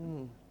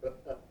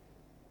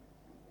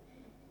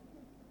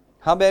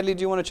 How badly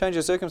do you want to change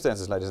your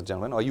circumstances, ladies and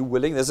gentlemen? Are you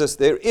willing?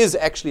 There is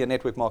actually a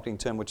network marketing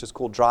term which is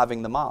called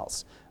driving the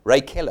miles.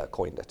 Ray Keller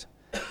coined it.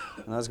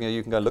 And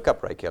you can go look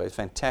up Ray Keller. It's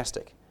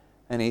fantastic.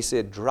 And he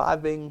said,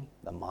 driving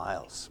the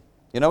miles.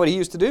 You know what he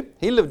used to do?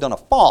 He lived on a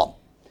farm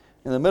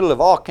in the middle of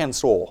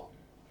Arkansas.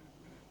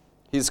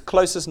 His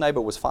closest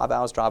neighbor was 5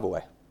 hours drive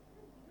away.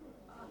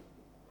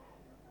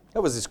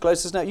 That was his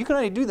closest neighbor. You can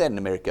only do that in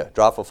America,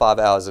 drive for 5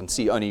 hours and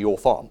see only your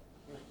farm.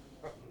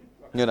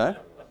 You know,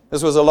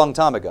 this was a long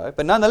time ago.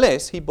 But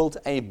nonetheless, he built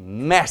a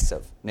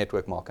massive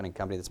network marketing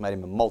company that's made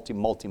him a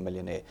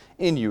multi-millionaire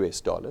in US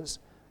dollars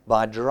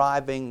by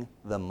driving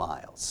the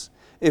miles.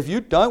 If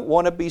you don't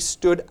want to be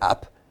stood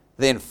up,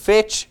 then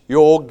fetch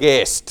your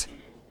guest.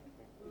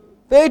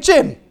 Fetch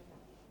him.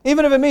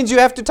 Even if it means you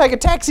have to take a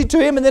taxi to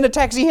him and then a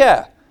taxi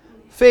here.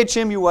 Fetch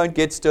him, you won't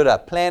get stood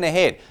up. Plan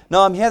ahead.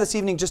 No, I'm here this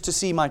evening just to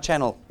see my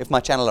channel, if my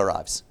channel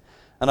arrives.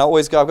 And I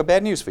always go, I've got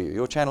bad news for you.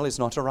 Your channel is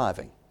not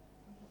arriving.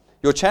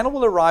 Your channel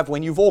will arrive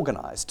when you've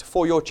organized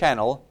for your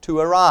channel to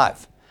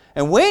arrive.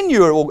 And when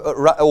you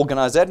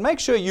organize that, make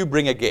sure you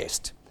bring a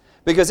guest.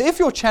 Because if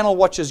your channel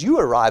watches you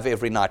arrive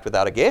every night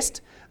without a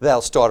guest,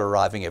 they'll start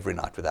arriving every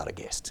night without a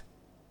guest.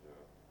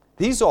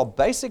 These are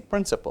basic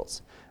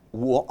principles.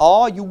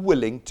 Are you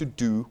willing to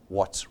do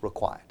what's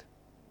required?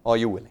 Are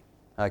you willing?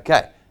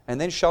 Okay. And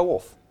then show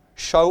off.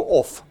 Show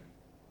off.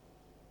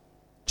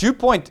 Dew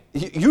Point,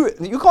 you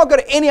can't go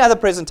to any other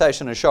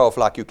presentation and show off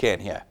like you can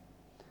here.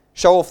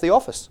 Show off the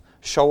office.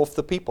 Show off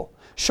the people.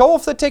 Show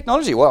off the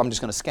technology. Well, I'm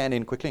just going to scan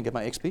in quickly and get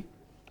my XP.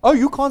 Oh,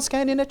 you can't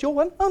scan in at your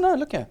one? Oh, no,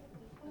 look here.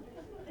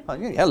 Oh,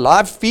 yeah,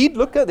 live feed.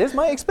 Look, there's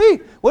my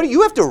XP. What do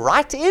you have to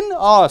write in?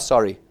 Oh,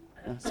 sorry.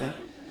 See?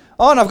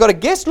 Oh, and I've got a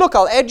guest. Look,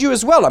 I'll add you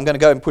as well. I'm going to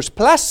go and push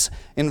plus,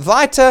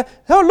 invite her.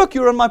 Oh, look,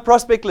 you're on my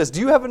prospect list.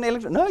 Do you have an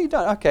electronic? No, you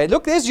don't. Okay,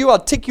 look, there's you. I'll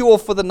tick you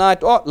off for the night.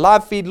 Oh,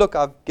 live feed. Look,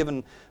 I've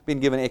been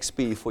given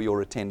XP for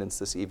your attendance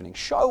this evening.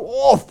 Show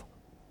off.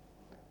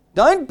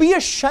 Don't be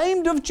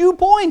ashamed of Dew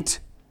Point.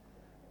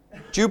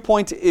 Dew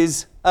Point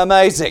is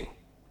amazing.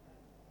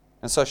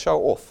 And so show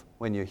off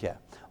when you're here.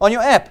 On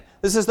your app,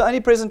 this is the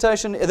only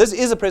presentation. This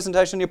is a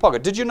presentation in your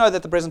pocket. Did you know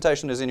that the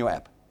presentation is in your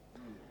app?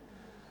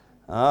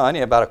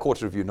 Only about a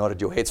quarter of you nodded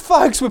your heads.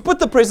 Folks, we put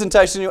the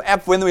presentation in your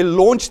app when we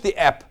launched the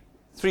app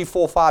 3,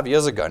 4, 5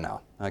 years ago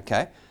now.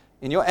 Okay?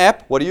 In your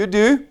app, what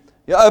do?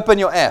 You open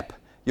your app.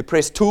 You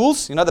press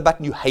tools. You know the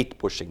button you hate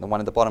pushing, the one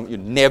at the bottom. You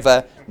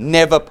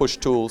never push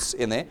tools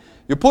in there.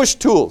 You push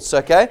tools,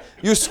 okay?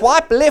 You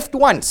swipe left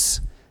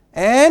once,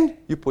 and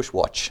you push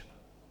watch.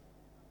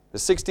 The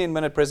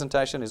 16-minute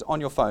presentation is on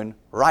your phone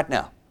right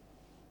now.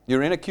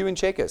 You're in a queue in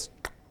Checkers.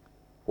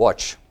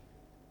 Watch.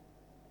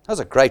 Those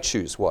are great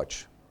shoes.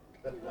 Watch.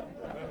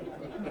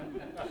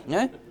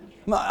 Yeah?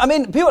 I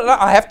mean,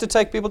 I have to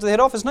take people to the head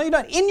office. No, you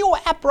don't. In your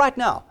app right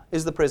now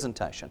is the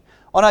presentation.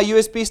 On our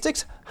USB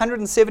sticks,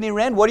 170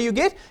 Rand, what do you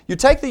get? You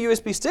take the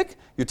USB stick,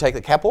 you take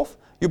the cap off,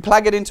 you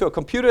plug it into a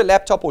computer,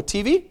 laptop, or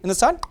TV in the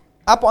side.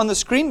 Up on the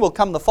screen will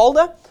come the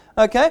folder,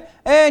 okay?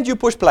 And you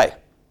push play.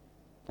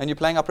 And you're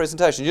playing our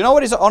presentation. You know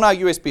what is on our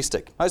USB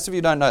stick? Most of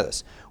you don't know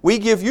this. We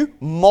give you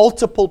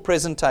multiple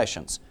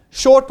presentations.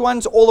 Short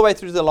ones all the way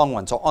through to the long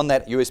ones are on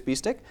that USB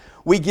stick.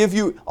 We give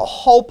you a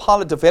whole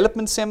pile of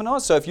development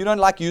seminars. So if you don't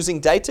like using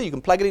data, you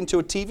can plug it into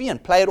a TV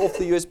and play it off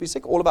the USB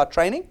stick, all about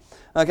training.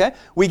 Okay?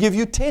 We give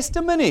you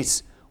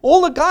testimonies.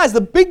 All the guys,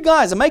 the big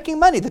guys are making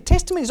money. The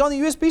testimonies on the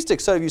USB stick.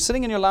 So if you're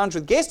sitting in your lounge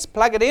with guests,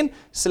 plug it in,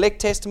 select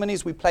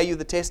testimonies, we play you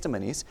the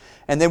testimonies.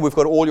 And then we've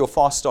got all your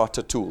fast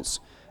starter tools.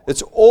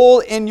 It's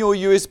all in your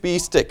USB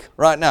stick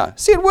right now.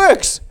 See, it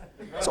works.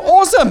 It's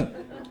awesome.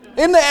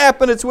 In the app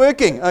and it's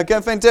working.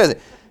 Okay, fantastic.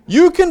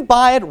 You can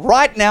buy it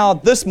right now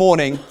this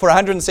morning for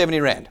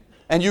 170 Rand.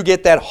 And you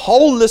get that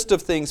whole list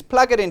of things,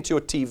 plug it into your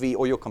TV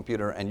or your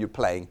computer, and you're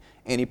playing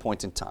any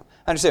point in time.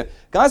 Understand?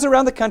 Guys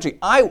around the country,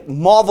 I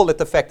marvel at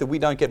the fact that we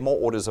don't get more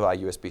orders of our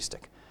USB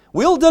stick.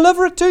 We'll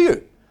deliver it to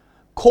you.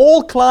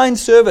 Call client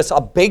service. I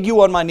beg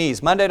you on my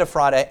knees, Monday to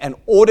Friday, and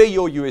order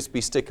your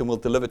USB stick, and we'll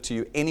deliver to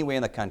you anywhere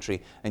in the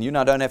country. And you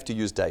now don't have to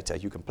use data.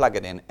 You can plug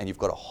it in, and you've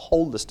got a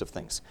whole list of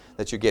things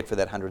that you get for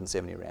that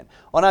 170 Rand.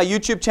 On our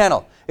YouTube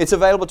channel, it's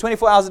available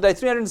 24 hours a day,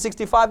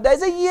 365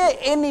 days a year,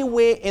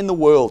 anywhere in the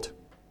world.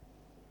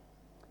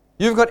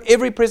 You've got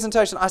every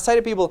presentation. I say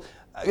to people,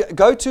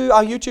 go to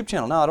our YouTube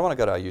channel. No, I don't want to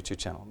go to our YouTube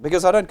channel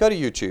because I don't go to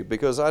YouTube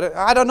because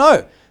I don't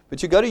know.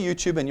 But you go to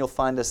YouTube and you'll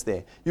find us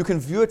there. You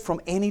can view it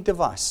from any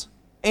device.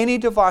 Any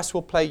device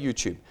will play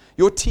YouTube.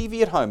 Your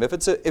TV at home,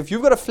 if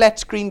you've got a flat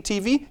screen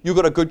TV, you've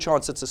got a good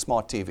chance it's a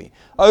smart TV.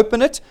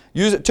 Open it,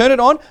 use it, turn it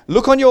on,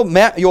 look on your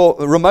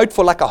remote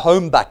for like a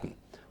home button.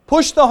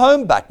 Push the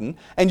home button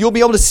and you'll be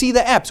able to see the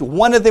apps.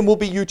 One of them will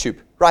be YouTube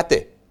right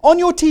there on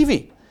your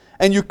TV.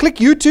 And you click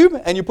YouTube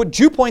and you put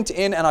DewPoint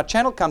in and our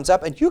channel comes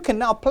up and you can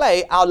now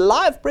play our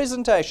live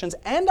presentations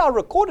and our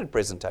recorded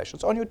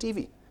presentations on your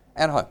TV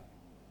at home.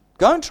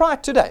 Go and try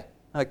it today,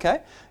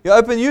 okay? You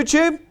open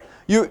YouTube,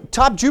 you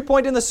type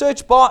DewPoint in the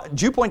search bar,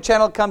 DewPoint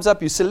channel comes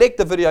up, you select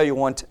the video you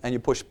want and you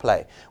push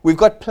play. We've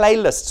got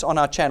playlists on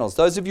our channels.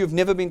 Those of you who've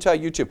never been to our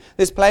YouTube,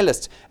 there's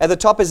playlists. At the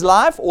top is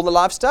live, all the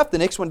live stuff. The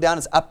next one down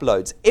is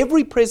uploads.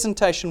 Every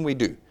presentation we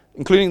do,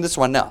 including this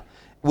one now,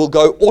 will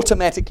go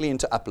automatically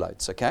into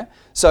uploads, okay?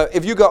 So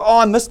if you go,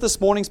 I missed this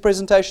morning's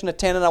presentation at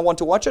 10 and I want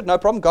to watch it, no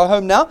problem, go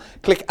home now,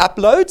 click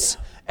uploads,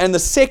 and the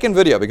second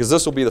video, because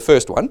this will be the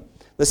first one,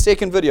 the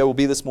second video will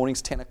be this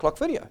morning's 10 o'clock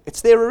video.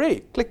 It's there already.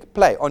 Click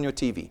play on your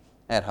TV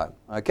at home,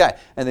 okay?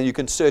 And then you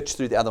can search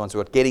through the other ones.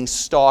 We've got Getting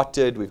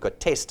Started, we've got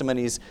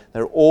Testimonies,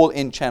 they're all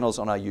in channels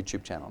on our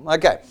YouTube channel,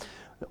 okay?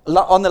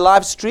 On the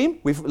live stream,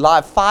 we've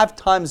live 5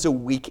 times a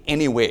week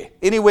anywhere.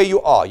 Anywhere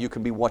you are, you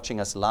can be watching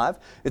us live.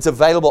 It's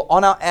available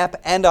on our app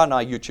and on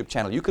our YouTube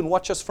channel. You can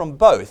watch us from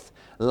both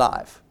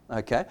live,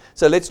 okay?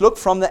 So let's look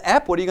from the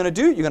app. What are you going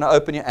to do? You're going to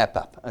open your app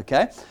up,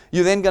 okay?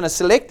 You're then going to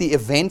select the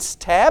Events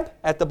tab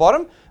at the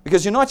bottom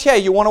because you're not here.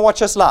 You want to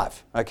watch us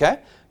live,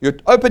 okay? You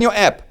open your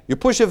app. You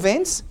push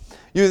Events.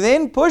 You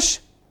then push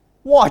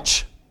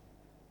Watch.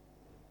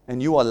 And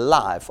you are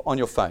live on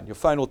your phone. Your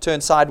phone will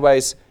turn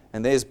sideways.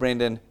 And there's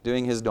Brendan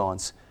doing his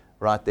dance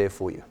right there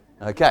for you.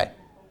 Okay.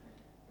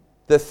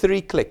 The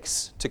 3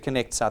 clicks to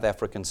connect South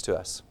Africans to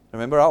us.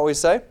 Remember I always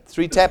say,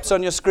 3 taps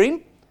on your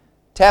screen.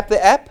 Tap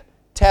the app,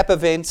 tap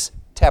Events,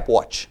 tap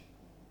Watch.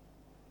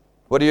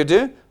 What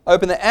do?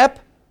 Open the app,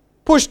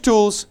 push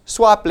Tools,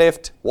 swipe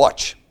left,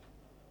 Watch.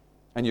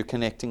 And you're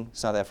connecting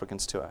South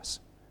Africans to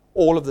us.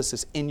 All of this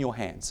is in your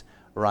hands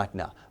right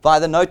now. Via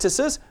the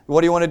notices,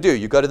 what do you want to do?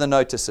 You go to the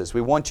notices.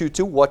 We want you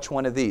to watch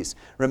one of these.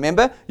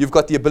 Remember, you've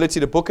got the ability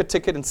to book a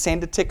ticket and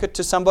send a ticket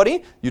to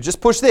somebody. You just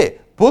push there.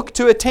 Book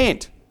to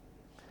attend.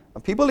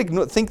 People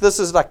think this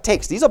is like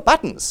text. These are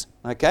buttons,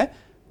 okay?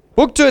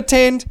 Book to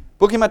attend,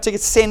 booking my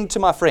ticket, send to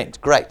my friend.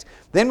 Great.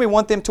 Then we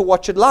want them to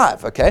watch it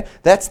live, okay?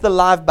 That's the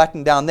live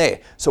button down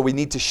there. So we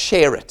need to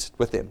share it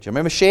with them. Do you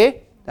remember share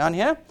down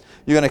here?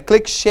 You're going to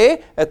click share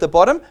at the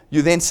bottom.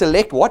 You then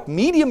select what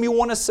medium you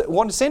want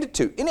to send it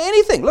to. In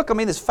anything. Look, I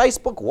mean, there's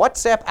Facebook,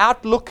 WhatsApp,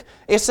 Outlook,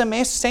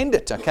 SMS, send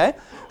it, okay?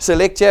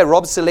 Select here.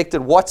 Rob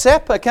selected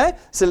WhatsApp, okay?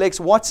 Selects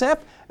WhatsApp.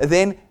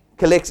 Then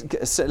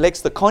selects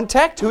the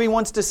contact, who he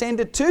wants to send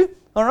it to,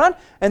 all right?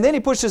 And then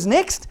he pushes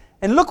next.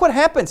 And look what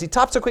happens. He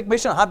types a quick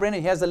mission. Hi,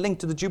 Brendan. Here's the link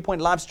to the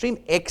DewPoint live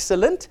stream.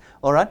 Excellent.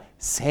 All right.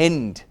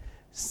 Send.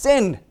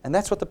 Send. And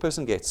that's what the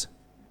person gets.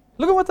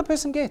 Look at what the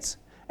person gets.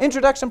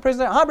 Introduction,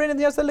 presentation. Hi, Brendan,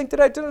 here's the link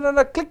today.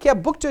 Click here,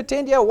 book to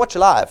attend here, watch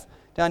live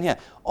down here.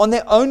 On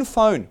their own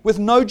phone with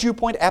no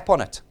DewPoint app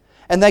on it.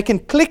 And they can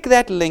click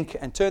that link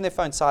and turn their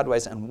phone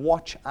sideways and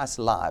watch us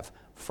live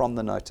from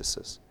the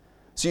notices.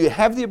 So you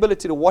have the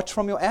ability to watch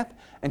from your app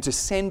and to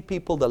send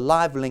people the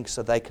live link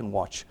so they can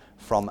watch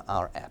from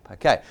our app.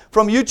 Okay,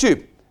 from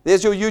YouTube.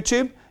 There's your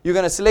YouTube. You're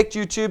going to select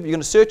YouTube. You're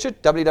going to search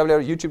it,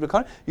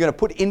 www.youtube.com. You're going to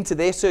put into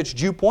their search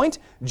DewPoint.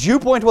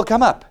 DewPoint will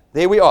come up.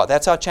 There we are.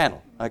 That's our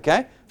channel.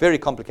 Okay? Very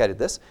complicated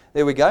this.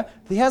 There we go.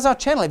 Here's our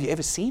channel. Have you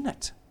ever seen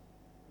it?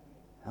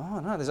 Oh,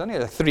 no. There's only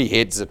 3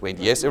 heads that went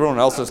yes. Everyone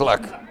else is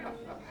like,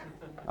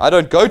 I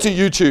don't go to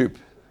YouTube.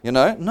 You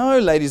know? No,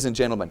 ladies and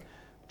gentlemen.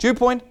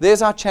 DewPoint,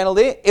 there's our channel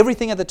there.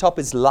 Everything at the top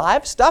is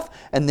live stuff,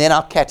 and then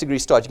our category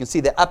starts. You can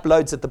see the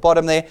uploads at the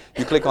bottom there.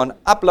 You click on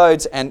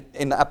uploads, and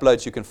in the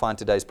uploads you can find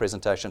today's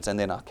presentations, and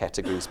then our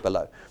categories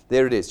below.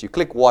 There it is. You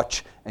click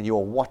watch, and you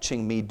are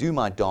watching me do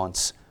my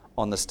dance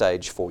on the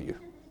stage for you.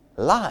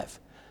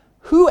 Live.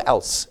 Who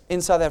else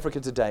in South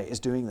Africa today is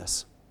doing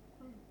this?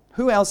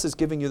 Who else is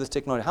giving you this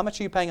technology? How much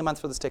are you paying a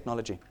month for this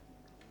technology?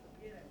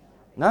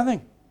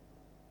 Nothing.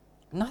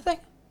 Nothing.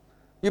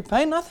 You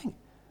pay nothing.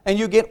 And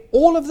you get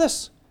all of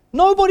this.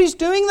 Nobody's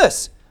doing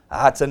this.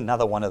 It's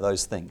another one of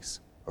those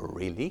things.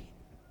 Really?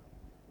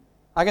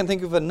 I can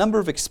think of a number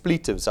of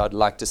expletives I'd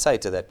like to say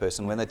to that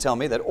person when they tell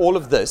me that all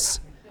of this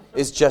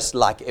is just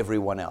like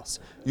everyone else.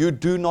 You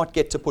do not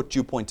get to put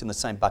DewPoint in the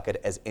same bucket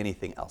as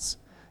anything else.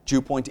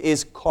 DewPoint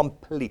is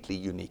completely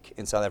unique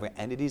in South Africa,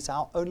 and it is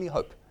our only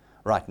hope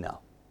right now.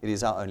 It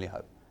is our only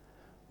hope.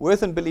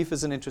 Worth and belief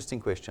is an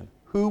interesting question.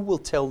 Who will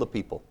tell the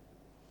people?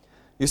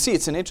 You see,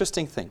 it's an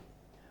interesting thing.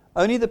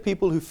 Only the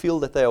people who feel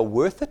that they are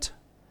worth it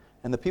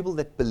and the people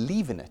that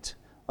believe in it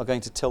are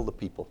going to tell the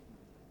people.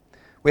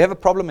 We have a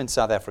problem in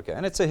South Africa,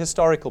 and it's a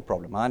historical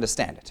problem, I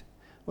understand it,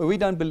 where we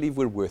don't believe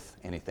we're worth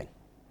anything.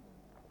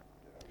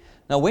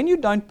 Now, when you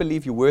don't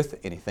believe you're worth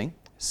anything,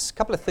 a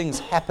couple of things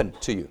happen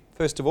to you.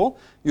 First of all,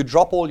 you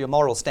drop all your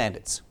moral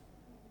standards.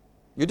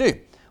 You do.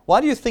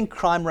 Why do you think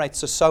crime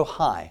rates are so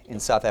high in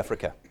South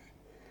Africa?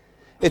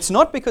 It's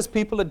not because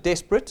people are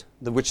desperate,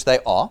 which they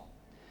are.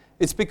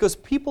 It's because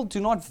people do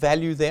not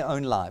value their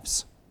own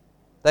lives.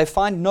 They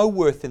find no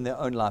worth in their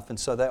own life, and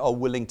so they are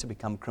willing to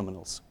become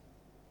criminals.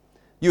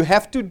 You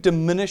have to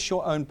diminish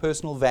your own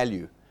personal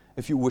value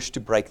if you wish to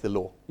break the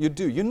law. You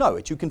do. You know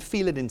it. You can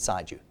feel it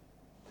inside you.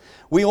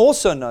 We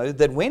also know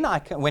that when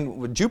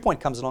DewPoint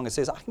comes along and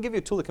says, I can give you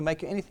a tool that can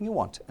make you anything you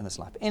want in this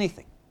life,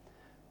 anything,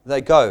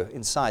 they go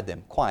inside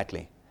them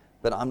quietly,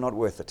 but I'm not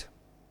worth it.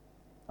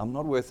 I'm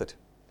not worth it.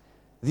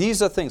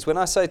 These are things, when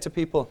I say to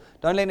people,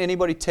 don't let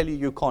anybody tell you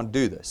you can't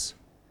do this,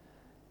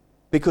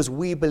 because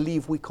we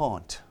believe we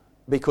can't,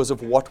 because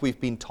of what we've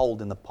been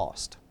told in the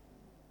past.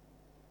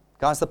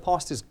 Guys, the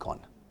past is gone.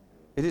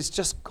 It is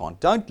just gone.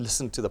 Don't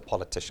listen to the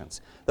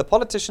politicians. The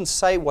politicians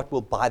say what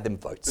will buy them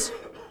votes.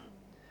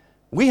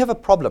 We have a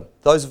problem.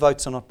 Those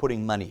votes are not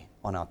putting money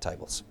on our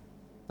tables.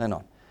 They're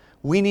not.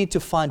 We need to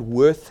find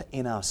worth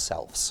in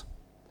ourselves.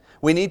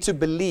 We need to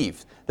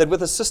believe that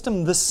with a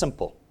system this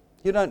simple,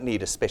 you don't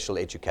need a special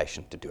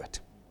education to do it.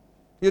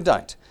 You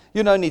don't.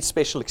 You don't need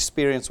special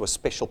experience or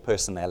special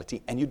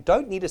personality, and you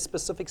don't need a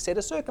specific set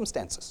of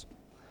circumstances.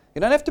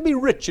 You don't have to be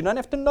rich. You don't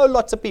have to know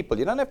lots of people.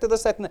 You don't have to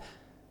this, that, and that.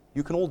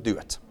 You can all do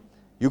it.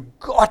 You've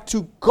got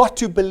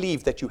to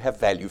believe that you have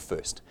value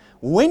first.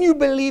 When you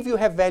believe you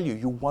have value,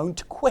 you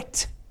won't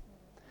quit.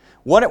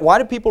 Why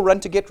do people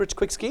run to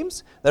get-rich-quick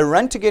schemes? They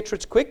run to get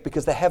rich quick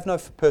because they have no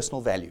personal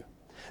value.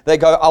 They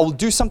go, I will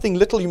do something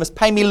little, you must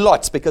pay me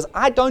lots, because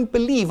I don't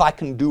believe I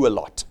can do a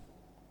lot.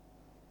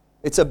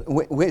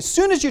 As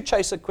soon as you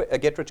chase a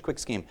get-rich-quick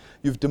scheme,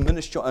 you've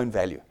diminished your own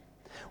value.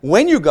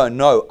 When you go,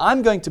 no,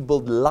 I'm going to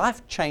build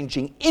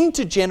life-changing,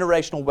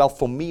 intergenerational wealth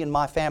for me and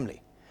my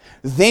family,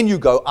 then you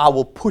go, I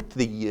will put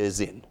the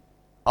years in.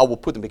 I will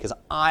put them because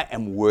I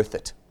am worth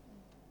it.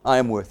 I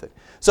am worth it.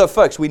 So,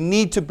 folks, we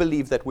need to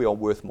believe that we are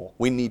worth more.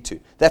 We need to.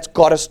 That's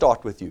got to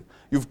start with you.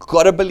 You've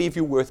got to believe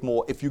you're worth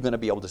more if you're going to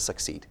be able to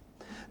succeed.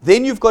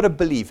 Then you've got to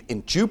believe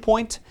in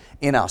DewPoint,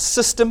 in our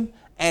system,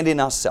 and in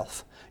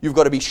ourself. You've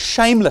got to be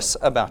shameless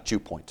about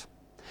DewPoint.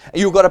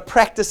 You've got to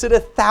practice it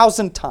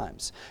 1,000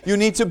 times. You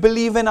need to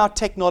believe in our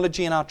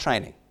technology and our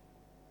training.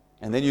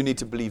 And then you need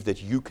to believe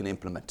that you can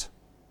implement.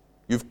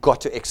 You've got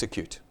to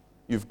execute.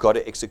 You've got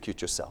to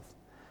execute yourself.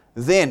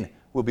 Then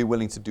we'll be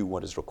willing to do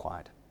what is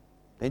required.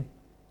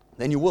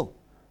 Then you will.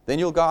 Then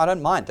you'll go, I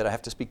don't mind that I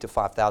have to speak to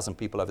 5,000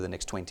 people over the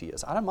next 20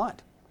 years. I don't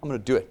mind. I'm going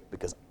to do it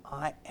because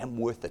I am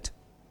worth it.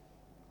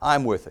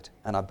 I'm worth it,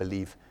 and I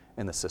believe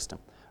in the system.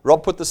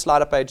 Rob put the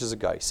slide up ages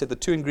ago. He said the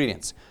 2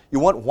 ingredients. You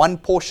want one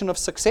portion of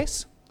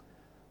success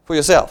for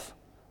yourself.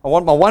 I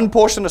want my one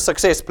portion of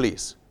success,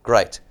 please.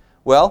 Great.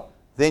 Well,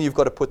 then you've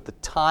got to put the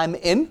time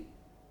in,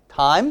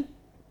 and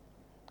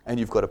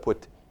you've got to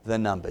put the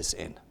numbers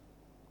in.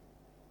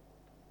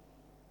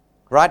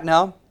 Right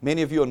now,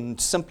 many of you are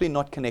simply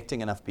not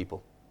connecting enough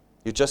people.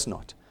 You're just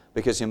not,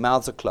 because your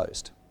mouths are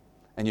closed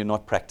and you're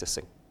not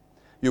practicing.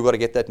 You've got to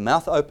get that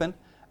mouth open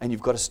and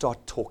you've got to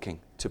start talking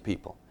to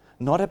people.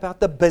 Not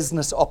about the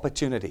business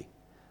opportunity.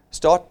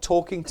 Start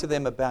talking to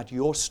them about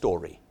your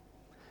story.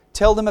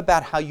 Tell them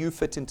about how you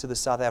fit into the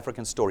South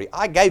African story.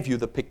 I gave you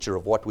the picture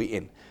of what we're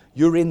in.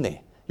 You're in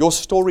there. Your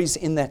story's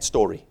in that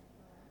story.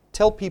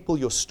 Tell people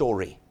your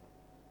story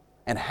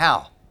and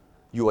how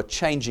you are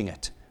changing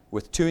it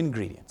with 2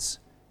 ingredients,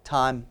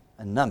 time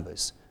and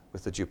numbers,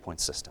 with the DewPoint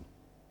system.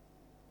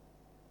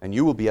 And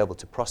you will be able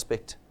to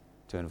prospect,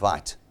 to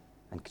invite,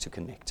 and to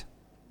connect.